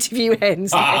this interview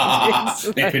ends.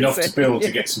 Nipping off to Bill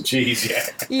to get some cheese,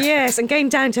 Yes, and going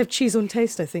down to have cheese on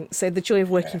toast, I think. So the joy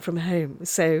of working from home.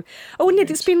 So,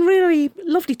 Ned, it's been really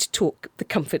lovely to talk the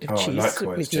comfort of cheese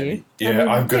likewise, with Jenny. you.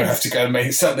 I'm going to have to go and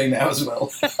make something now as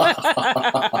well.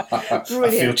 I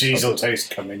feel cheese on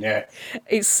toast coming,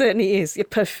 It certainly is. You're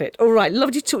perfect. All right,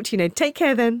 lovely to talk to you, Ned. Take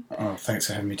care then. Oh, thanks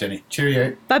for having me, Jenny.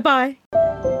 Cheerio. Bye-bye.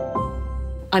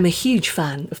 I'm a huge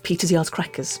fan of Peter's Yard's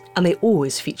crackers, and they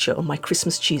always feature on my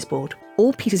Christmas cheese board.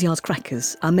 All Peter's Yard's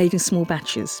crackers are made in small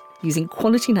batches, using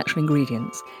quality natural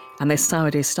ingredients, and their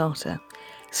sourdough starter,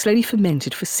 slowly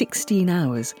fermented for 16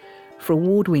 hours for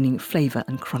award-winning flavour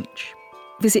and crunch.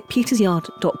 Visit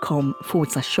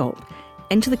petersyard.com/shop,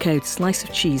 enter the code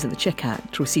SLICEOFCHEESE at the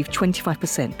checkout to receive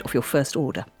 25% off your first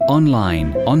order.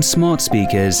 Online, on smart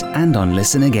speakers and on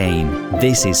Listen Again.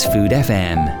 This is Food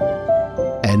FM.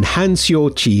 Enhance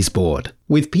your cheese board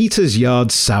with Peter's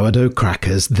Yard sourdough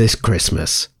crackers this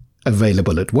Christmas.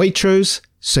 Available at Waitrose,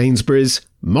 Sainsbury's,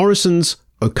 Morrison's,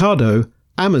 Ocado,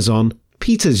 Amazon,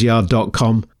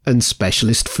 petersyard.com and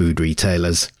specialist food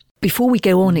retailers. Before we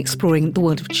go on exploring the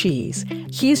world of cheese,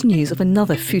 here's news of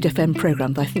another Food FM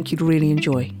programme that I think you'd really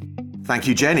enjoy. Thank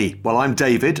you, Jenny. Well, I'm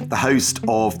David, the host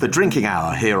of The Drinking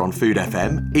Hour here on Food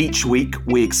FM. Each week,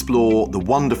 we explore the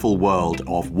wonderful world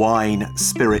of wine,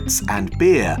 spirits and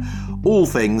beer, all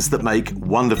things that make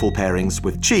wonderful pairings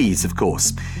with cheese, of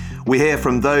course. We hear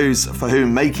from those for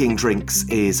whom making drinks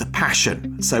is a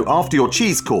passion. So after your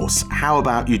cheese course, how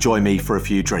about you join me for a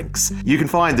few drinks? You can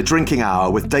find The Drinking Hour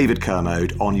with David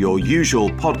Kermode on your usual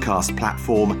podcast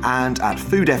platform and at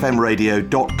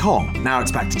foodfmradio.com. Now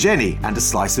it's back to Jenny and a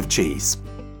slice of cheese.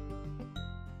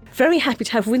 Very happy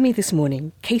to have with me this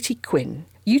morning Katie Quinn,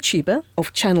 YouTuber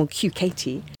of Channel Q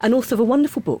Katie, and author of a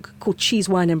wonderful book called Cheese,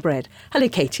 Wine and Bread. Hello,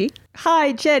 Katie.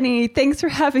 Hi, Jenny. Thanks for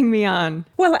having me on.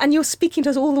 Well, and you're speaking to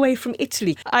us all the way from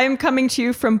Italy. I am coming to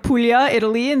you from Puglia,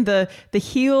 Italy, in the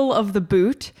heel of the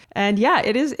boot. And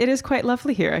it is quite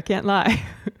lovely here, I can't lie.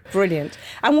 Brilliant.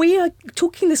 And we are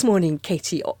talking this morning,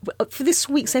 Katie, for this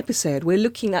week's episode, we're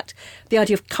looking at the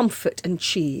idea of comfort and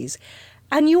cheese.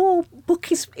 And your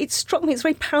book it struck me, it's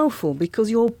very powerful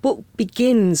because your book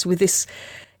begins with this,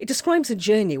 it describes a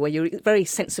journey where you're very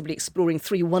sensibly exploring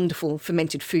three wonderful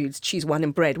fermented foods, cheese, wine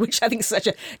and bread, which I think is such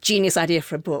a genius idea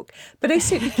for a book. But it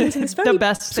begins in this very... the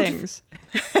best things.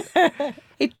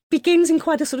 It begins in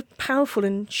quite a sort of powerful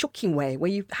and shocking way where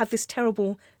you have this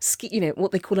terrible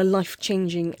what they call a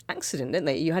life-changing accident, don't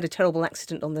they? You had a terrible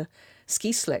accident on the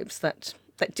ski slopes that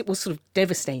was sort of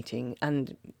devastating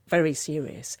and very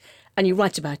serious. And you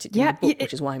write about it in the book,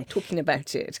 which is why I'm talking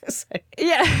about it. So.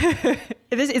 Yeah,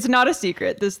 it's not a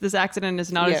secret. This accident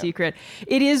is not a secret.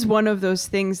 It is one of those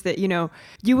things that,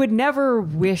 you would never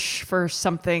wish for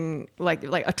something like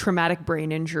a traumatic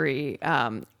brain injury.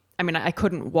 I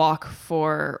couldn't walk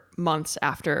for months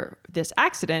after this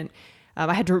accident.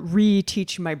 I had to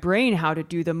reteach my brain how to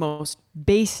do the most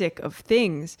basic of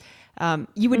things.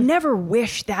 You would never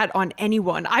wish that on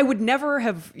anyone. I would never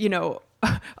have,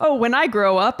 when I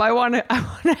grow up, I want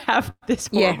to have this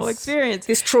horrible experience,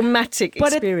 this traumatic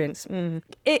experience.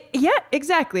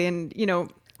 Exactly.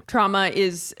 And trauma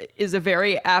is a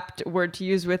very apt word to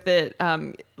use with it.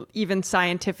 Even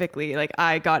scientifically, like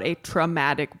I got a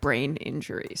traumatic brain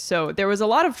injury, so there was a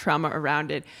lot of trauma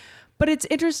around it. But it's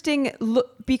interesting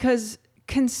because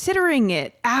considering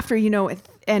it after,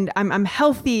 and I'm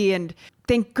healthy and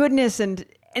thank goodness, and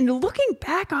looking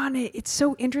back on it, it's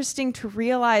so interesting to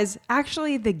realize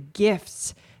actually the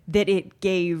gifts that it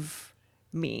gave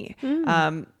me,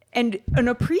 and an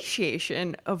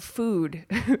appreciation of food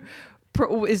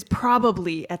is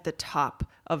probably at the top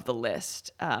of the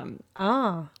list.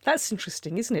 That's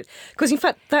interesting, isn't it? Because in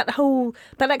fact, that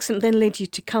accident then led you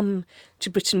to come to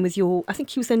Britain with I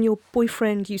think he was then your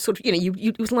boyfriend. You sort of,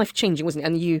 it was life changing, wasn't it?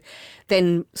 And you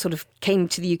then sort of came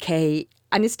to the UK.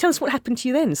 And tell us what happened to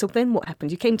you then. So then what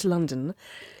happened? You came to London.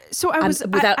 So I was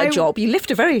without a job. You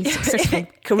left a very successful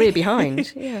career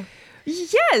behind. Yeah.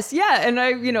 Yes, yeah. And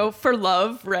I, for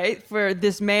love, right? For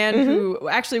this man who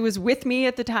actually was with me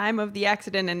at the time of the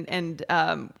accident and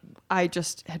I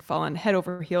just had fallen head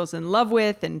over heels in love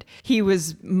with, and he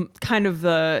was kind of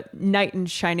the knight in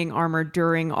shining armor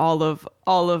during all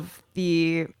of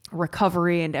the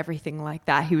recovery and everything like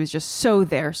that. He was just so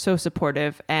there, so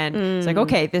supportive, and it's like,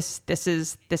 okay, this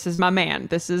is my man.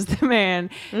 This is the man,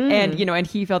 and and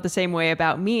he felt the same way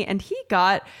about me. And he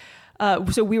got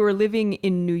so we were living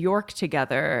in New York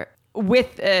together.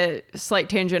 With a slight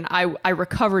tangent, I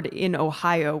recovered in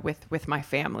Ohio with my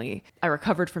family. I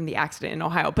recovered from the accident in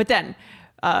Ohio, but then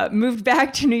moved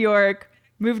back to New York,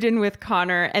 moved in with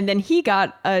Connor, and then he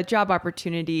got a job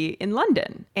opportunity in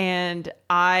London. And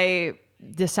I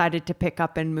decided to pick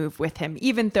up and move with him,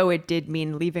 even though it did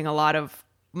mean leaving a lot of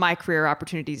my career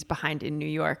opportunities behind in New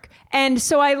York. And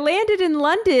so I landed in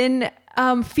London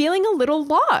feeling a little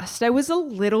lost. I was a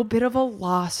little bit of a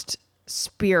lost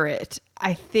spirit.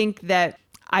 I think that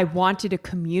I wanted a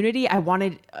community. I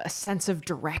wanted a sense of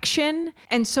direction.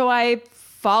 And so I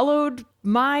followed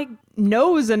my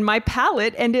nose and my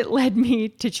palate, and it led me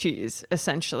to cheese,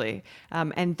 essentially.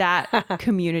 And that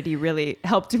community really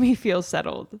helped me feel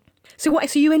settled. So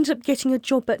you ended up getting a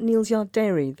job at Neal's Yard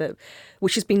Dairy,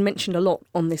 which has been mentioned a lot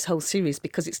on this whole series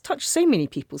because it's touched so many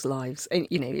people's lives. And,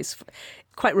 it's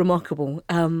quite remarkable.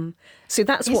 So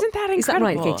that's Isn't that incredible? Is that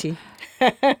right, Katie?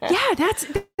 Yeah,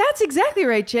 that's exactly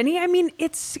right, Jenny. I mean,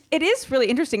 it is really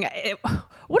interesting.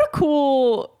 What a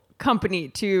cool company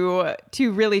to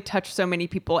really touch so many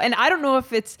people. And I don't know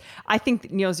if I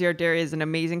think Neal's Yard Dairy is an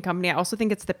amazing company. I also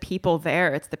think it's the people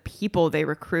there. It's the people they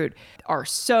recruit are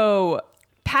so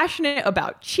passionate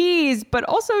about cheese, but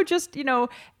also just,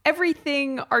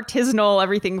 everything artisanal,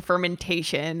 everything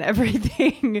fermentation,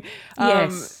 everything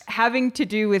having to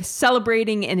do with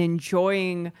celebrating and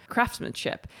enjoying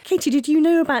craftsmanship. Katie, did you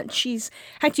know about cheese?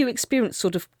 Had you experienced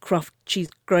sort of craft cheese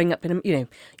growing up in, you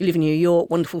live in New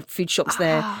York, wonderful food shops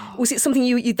there. Was it something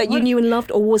you knew and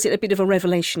loved, or was it a bit of a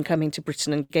revelation coming to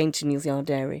Britain and going to Neal's Yard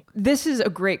Dairy? This is a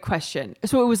great question.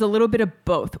 So it was a little bit of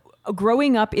both.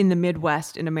 Growing up in the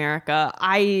Midwest in America,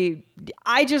 I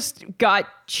just got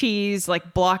cheese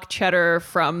like block cheddar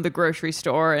from the grocery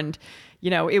store, and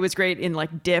it was great in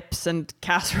like dips and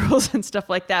casseroles and stuff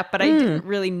like that, but I didn't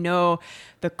really know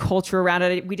the culture around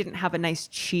it. We didn't have a nice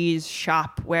cheese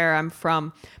shop where I'm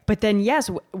from. But then, yes,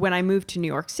 when I moved to New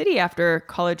York City after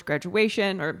college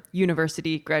graduation or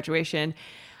university graduation,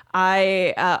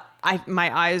 my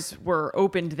eyes were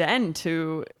opened then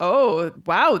to, oh,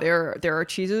 wow, there are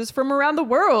cheeses from around the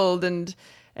world. And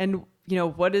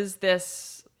what is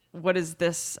this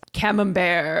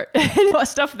camembert?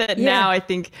 Stuff that now I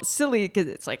think silly because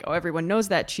it's like, oh, everyone knows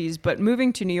that cheese. But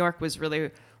moving to New York was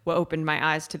really what opened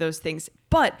my eyes to those things.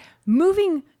 But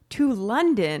moving to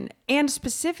London, and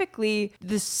specifically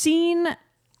the scene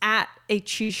at a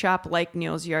cheese shop like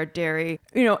Neal's Yard Dairy,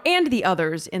 and the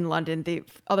others in London, the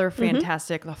other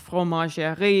fantastic La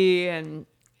Fromagerie, and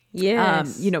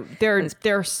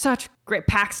they're such great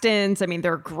Paxton's. I mean,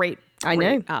 they're great. I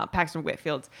know Paxton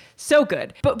Whitfield's so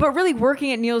good, but really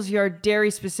working at Neal's Yard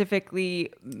Dairy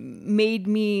specifically made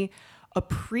me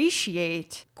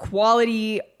appreciate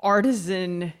quality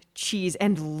artisan cheese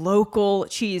and local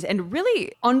cheese, and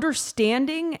really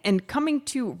understanding and coming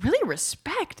to really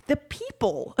respect the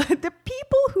people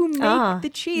who make the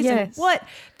cheese and what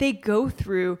they go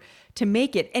through to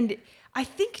make it. And I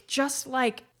think just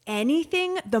like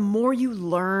anything, the more you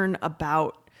learn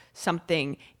about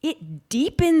something, it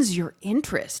deepens your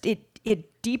interest. It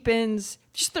deepens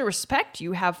just the respect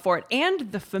you have for it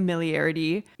and the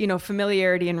familiarity.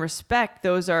 Familiarity and respect,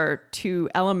 those are two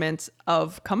elements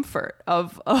of comfort,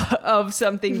 of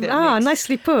something that makes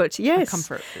nicely put. Yes,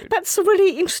 comfort food. That's a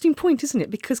really interesting point, isn't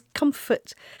it? Because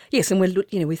comfort, yes, and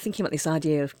we're thinking about this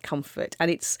idea of comfort,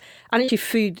 and actually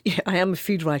food. I am a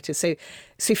food writer, so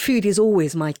food is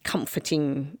always my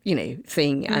comforting,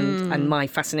 thing, and my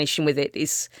fascination with it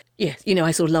is,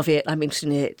 I sort of love it. I'm interested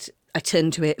in it. I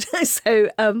turn to it. So,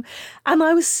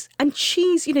 and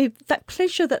cheese, that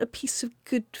pleasure that a piece of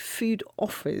good food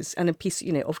offers, and a piece,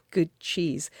 of good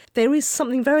cheese, there is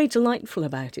something very delightful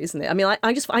about it, isn't it? I mean,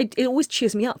 it always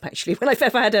cheers me up, actually, when I've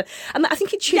ever had and I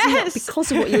think it cheers me up because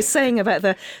of what you were saying about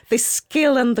the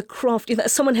skill and the craft,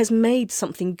 that someone has made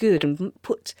something good and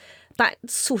put that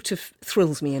sort of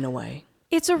thrills me in a way.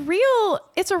 It's a real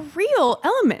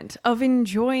element of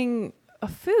enjoying a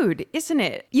food, isn't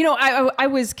it? You know, I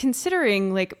was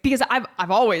considering, like, because I've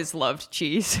always loved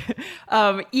cheese,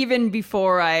 even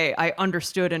before I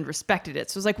understood and respected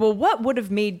it. So I was like, well, what would have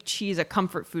made cheese a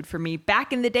comfort food for me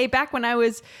back in the day, back when I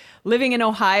was living in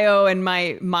Ohio and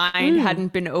my mind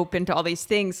hadn't been open to all these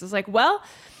things? I was like, well,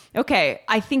 okay,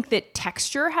 I think that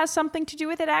texture has something to do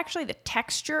with it, actually. The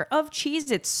texture of cheese,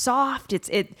 it's soft,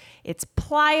 it's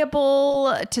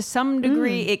pliable to some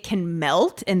degree. It can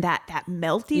melt, and that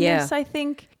meltiness, I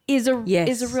think, is a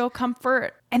real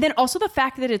comfort. And then also the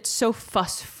fact that it's so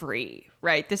fuss-free,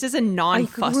 right? This is a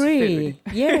non-fuss food.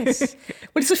 Yes.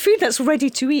 Well, it's a food that's ready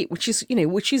to eat, which is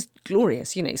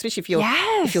glorious, especially if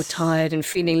you're tired and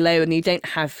feeling low and you don't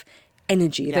have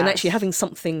energy, then actually having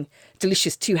something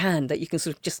delicious to hand that you can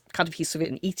sort of just cut a piece of it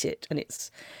and eat it, and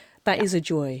that is a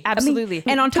joy. Absolutely. I mean,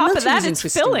 and on top of that, it's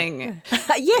interesting. filling.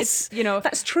 Yes,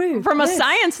 that's true. From a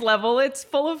science level, it's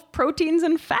full of proteins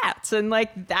and fats, and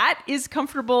like that is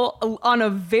comfortable on a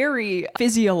very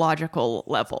physiological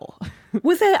level.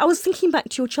 I was thinking back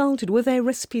to your childhood, were there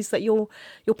recipes that your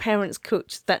parents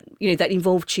cooked that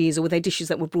involved cheese, or were there dishes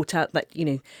that were brought out that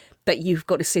you've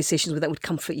got associations with that would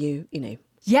comfort you,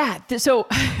 Yeah. So,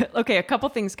 okay, a couple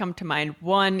things come to mind.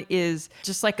 One is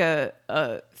just like a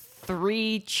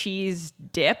 3 cheese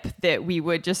dip that we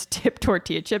would just dip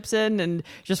tortilla chips in. And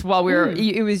just while we were,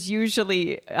 it was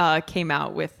usually came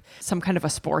out with some kind of a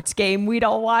sports game we'd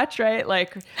all watch, right?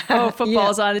 Like,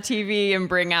 football's on the TV, and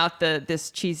bring out this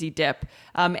cheesy dip.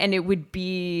 And it would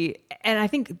be, and I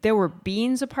think there were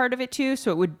beans a part of it too.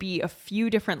 So it would be a few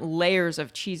different layers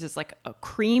of cheeses, like a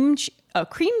cream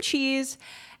cheese,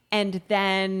 and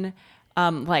then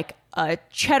like a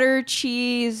cheddar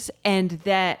cheese, and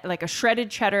then like a shredded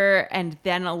cheddar, and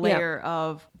then a layer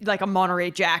of like a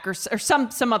Monterey Jack or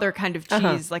some other kind of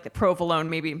cheese, like the provolone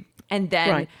maybe. And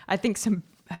then I think some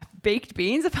baked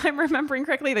beans, if I'm remembering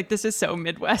correctly. Like, this is so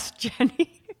Midwest,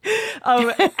 Jenny.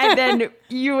 And then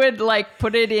you would like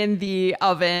put it in the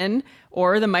oven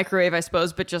or the microwave, I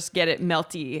suppose, but just get it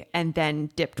melty, and then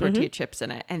dip tortilla chips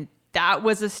in it. And that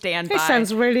was a standby. It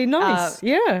sounds really nice.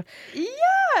 Yeah.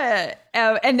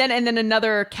 And then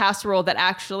another casserole that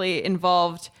actually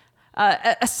involved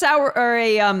a sour or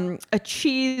a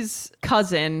cheese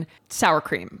cousin sour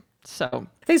cream. So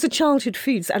those are childhood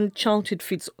foods, and childhood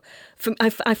foods. I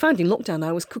found in lockdown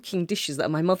I was cooking dishes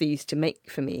that my mother used to make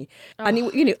for me, and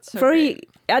so very. great.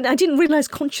 And I didn't realise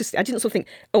consciously. I didn't sort of think,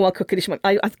 oh, I'll cook a dish.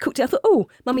 I cooked it. I thought, oh,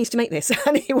 Mummy used to make this,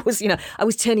 and it was, I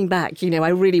was turning back. I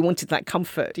really wanted that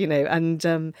comfort, and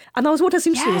that was what I was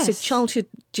interested in. I said, childhood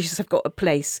dishes have got a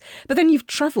place, but then you've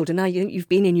travelled, and now you've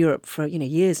been in Europe for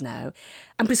years now,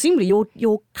 and presumably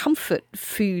your comfort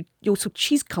food, your sort of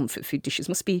cheese comfort food dishes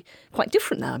must be quite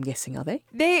different now. I'm guessing, are they?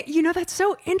 That's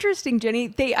so interesting,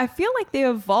 Jenny. I feel like they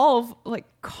evolve like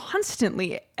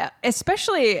constantly,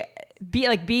 especially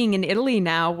being in Italy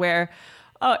now, where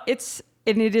it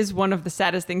is one of the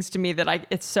saddest things to me that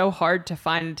it's so hard to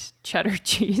find cheddar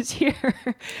cheese here.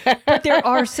 But there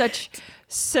are such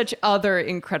other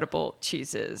incredible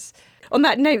cheeses. On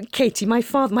that note, Katie, my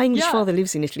English father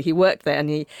lives in Italy. He worked there,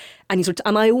 and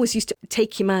I always used to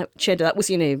take him out cheddar. That was,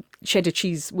 cheddar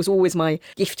cheese was always my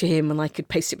gift to him, and I could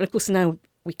post it. But of course now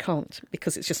we can't,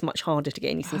 because it's just much harder to get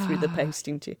anything through the post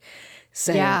into.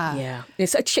 So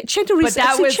cheddar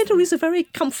is a very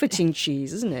comforting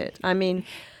cheese, isn't it? I mean,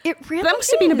 it really that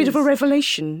must have been a bit of a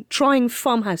revelation. Trying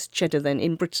farmhouse cheddar then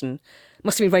in Britain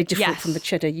must have been very different from the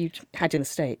cheddar you'd had in the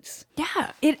States.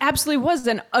 Yeah, it absolutely was.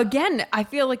 And again, I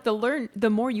feel like the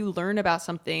more you learn about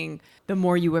something, the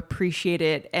more you appreciate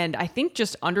it. And I think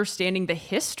just understanding the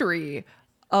history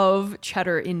of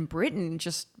cheddar in Britain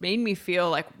just made me feel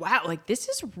like, wow, like this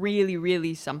is really,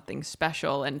 really something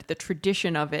special. And the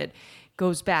tradition of it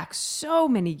goes back so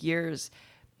many years.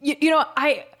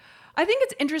 I think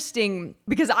it's interesting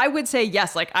because I would say,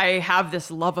 yes, like I have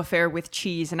this love affair with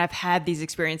cheese, and I've had these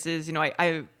experiences.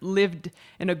 I lived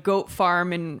in a goat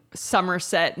farm in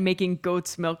Somerset making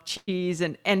goat's milk cheese,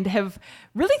 and have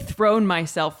really thrown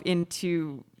myself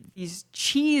into these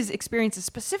cheese experiences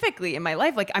specifically in my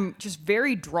life. Like, I'm just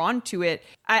very drawn to it,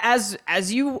 as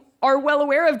you are well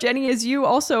aware of, Jenny, as you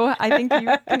also, I think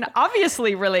you can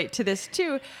obviously relate to this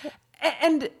too.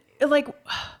 And like,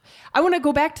 I want to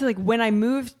go back to like when I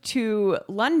moved to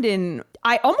London.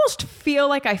 I almost feel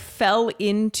like I fell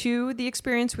into the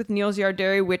experience with Neal's Yard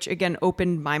Dairy, which again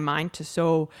opened my mind to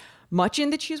so much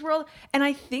in the cheese world. And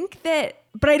I think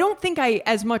but I don't think I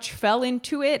as much fell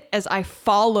into it as I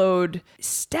followed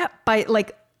step by,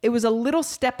 like, it was a little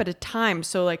step at a time.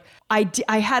 So like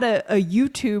I had a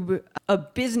YouTube, a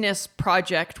business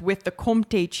project with the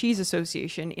Comté Cheese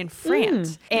Association in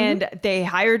France. And they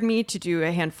hired me to do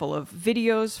a handful of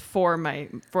videos for my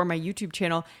YouTube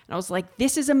channel. And I was like,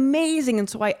 this is amazing. And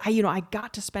so I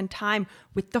got to spend time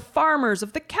with the farmers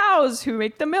of the cows who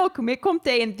make the milk, who make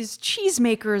Comté, and these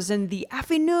cheesemakers and the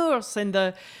affineurs and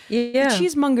the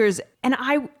cheesemongers. And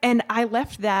I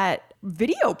left that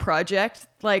video project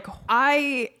like,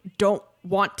 I don't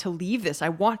want to leave this. I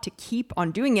want to keep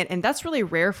on doing it. And that's really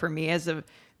rare for me as a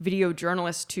video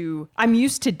journalist. I'm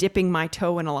used to dipping my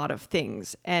toe in a lot of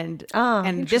things. And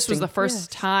this was the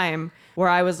first time where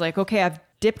I was like, okay, I've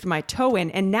dipped my toe in,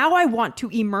 and now I want to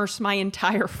immerse my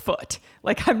entire foot.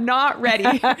 Like, I'm not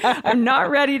ready. I'm not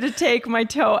ready to take my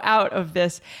toe out of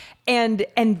this. And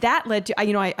that led to,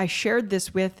 I shared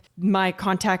this with my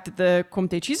contact at the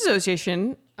Comté Cheese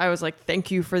Association. I was like,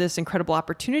 thank you for this incredible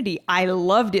opportunity. I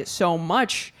loved it so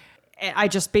much. I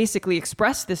just basically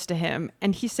expressed this to him.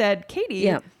 And he said,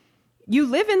 Katie, you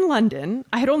live in London.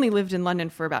 I had only lived in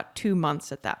London for about 2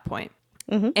 months at that point.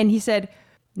 And he said,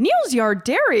 Neal's Yard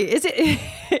Dairy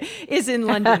is in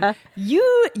London.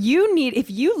 You need,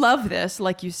 if you love this,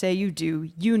 like you say you do,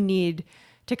 you need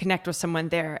to connect with someone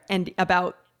there. And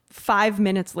about 5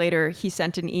 minutes later, he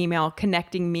sent an email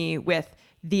connecting me with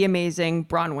the amazing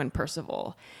Bronwyn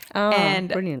Percival. And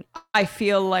brilliant. I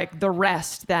feel like the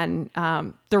rest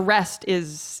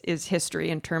is history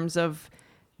in terms of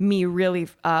me really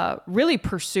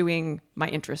pursuing my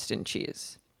interest in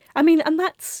cheese. I mean, and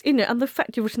that's, and the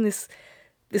fact you've written this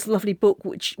lovely book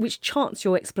which charts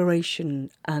your exploration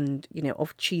and,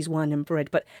 of cheese, wine and bread.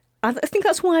 But I think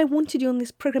that's why I wanted you on this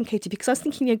programme, Katie, because I was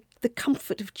thinking, the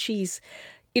comfort of cheese,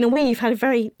 in a way, you've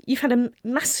had a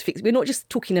massive, we're not just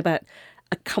talking about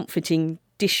a comforting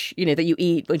dish, that you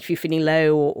eat if you're feeling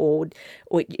low or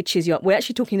it cheers you up. We're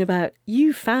actually talking about,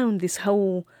 you found this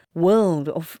whole world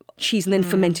of cheese and then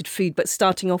fermented food, but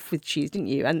starting off with cheese, didn't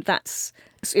you? And that's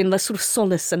in the sort of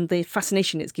solace and the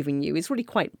fascination it's giving you is really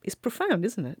it's profound,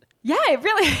 isn't it? Yeah,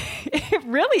 it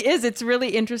really is. It's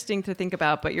really interesting to think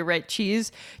about, but you're right.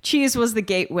 Cheese was the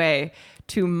gateway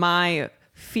to my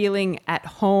feeling at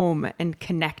home and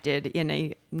connected in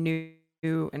a new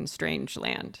and strange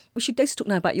land. We should just talk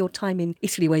now about your time in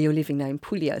Italy, where you're living now in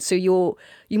Puglia. So you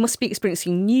must be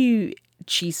experiencing new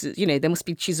cheeses. There must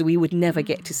be cheeses we would never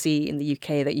get to see in the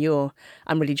UK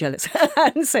I'm really jealous.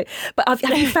 But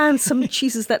have you found some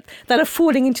cheeses that are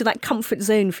falling into that comfort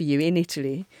zone for you in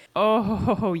Italy?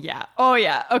 Oh yeah.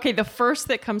 Okay, the first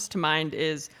that comes to mind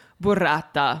is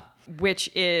burrata, which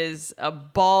is a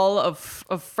ball of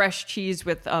fresh cheese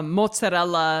with a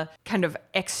mozzarella kind of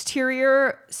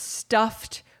exterior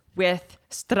stuffed with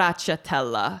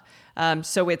stracciatella.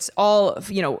 So it's all,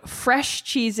 fresh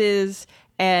cheeses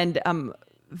and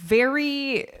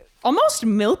very almost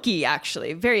milky,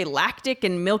 actually, very lactic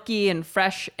and milky and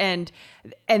fresh. And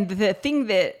the thing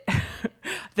that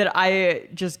that I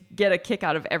just get a kick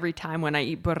out of every time when I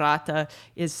eat burrata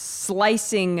is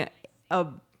slicing a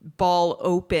ball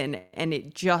open and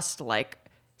it just like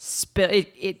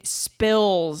it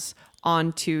spills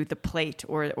onto the plate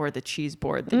or the cheese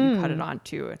board that you cut it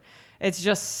onto. It's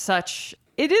just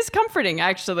it is comforting,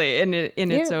 actually, in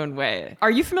its own way. Are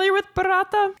you familiar with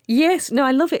burrata? Yes, no,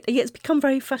 I love it. Yeah, it's become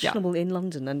very fashionable in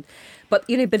London, but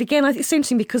again, it's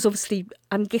interesting because obviously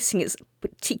I'm guessing it's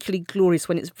particularly glorious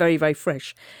when it's very, very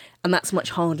fresh, and that's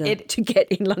much harder to get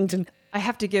in London. I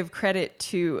have to give credit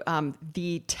to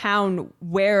the town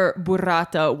where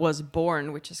burrata was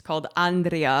born, which is called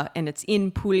Andria, and it's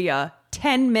in Puglia,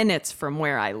 10 minutes from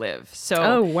where I live.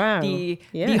 So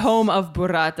the home of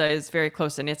burrata is very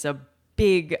close, and it's a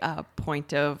big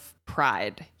point of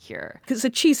pride here. Because the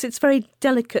cheese, it's very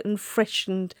delicate and fresh,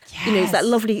 and it's that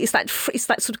lovely. It's that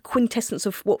sort of quintessence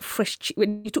of what fresh.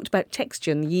 When you talked about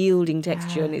texture and yielding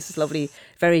texture, and it's this lovely,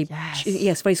 very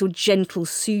very sort of gentle,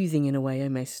 soothing in a way,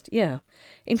 almost. Yeah,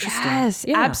 interesting. Yes,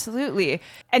 absolutely.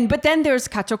 But then there's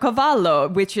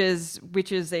caciocavallo, which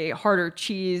is a harder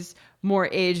cheese, more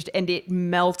aged, and it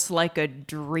melts like a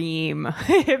dream.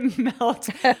 It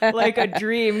melts like a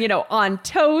dream, on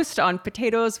toast, on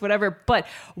potatoes, whatever. But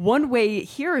one way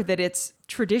here that it's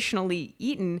traditionally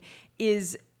eaten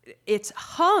is it's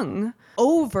hung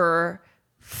over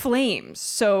flames.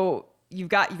 So you've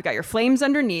got your flames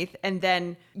underneath, and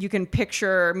then you can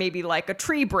picture maybe like a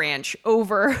tree branch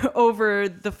over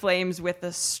the flames with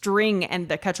a string and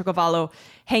the caciocavallo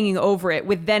hanging over it,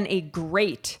 with then a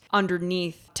grate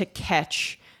underneath to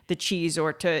catch the cheese,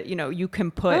 or to, you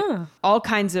can put all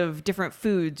kinds of different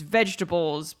foods,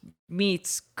 vegetables,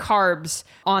 meats, carbs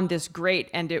on this grate,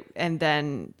 and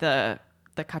then the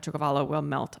the caciocavallo will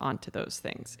melt onto those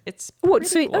things. It's What?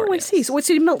 So, glorious. I see. So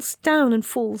it melts down and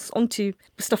falls onto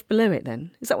the stuff below it.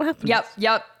 Then is that what happens?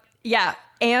 Yep. Yeah.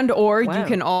 And or Wow. you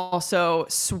can also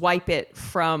swipe it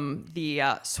from the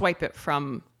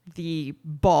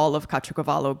ball of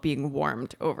caciocavallo being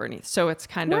warmed overneath. So it's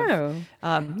kind of,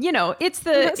 it's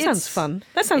the... That sounds fun.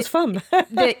 That sounds fun.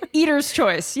 The eater's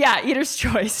choice. Yeah, eater's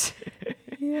choice.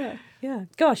 Yeah.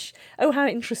 Gosh. Oh, how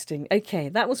interesting. Okay,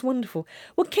 that was wonderful.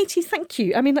 Well, Katie, thank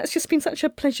you. I mean, that's just been such a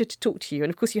pleasure to talk to you.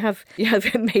 And of course, you have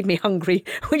made me hungry,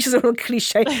 which is a real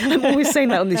cliche. I'm always saying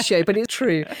that on this show, but it's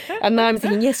true. And now I'm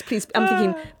thinking, yes, please. I'm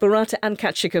thinking burrata and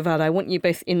caciocavallo. I want you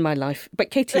both in my life.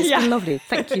 But Katie, it's been lovely.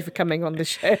 Thank you for coming on the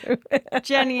show.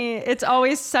 Jenny, it's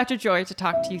always such a joy to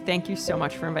talk to you. Thank you so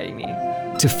much for inviting me.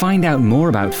 To find out more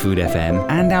about Food FM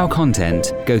and our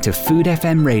content, go to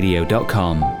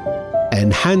foodfmradio.com.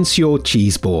 Enhance your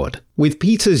cheese board with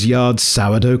Peter's Yard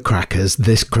sourdough crackers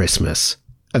this Christmas.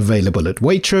 Available at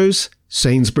Waitrose,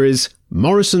 Sainsbury's,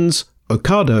 Morrison's,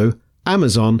 Ocado,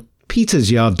 Amazon,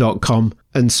 petersyard.com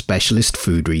and specialist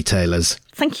food retailers.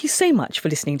 Thank you so much for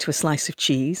listening to A Slice of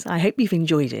Cheese. I hope you've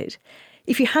enjoyed it.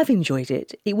 If you have enjoyed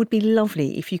it, it would be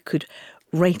lovely if you could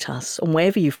rate us on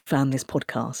wherever you've found this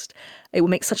podcast. It will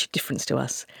make such a difference to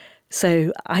us.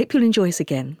 So I hope you'll enjoy us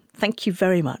again. Thank you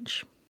very much.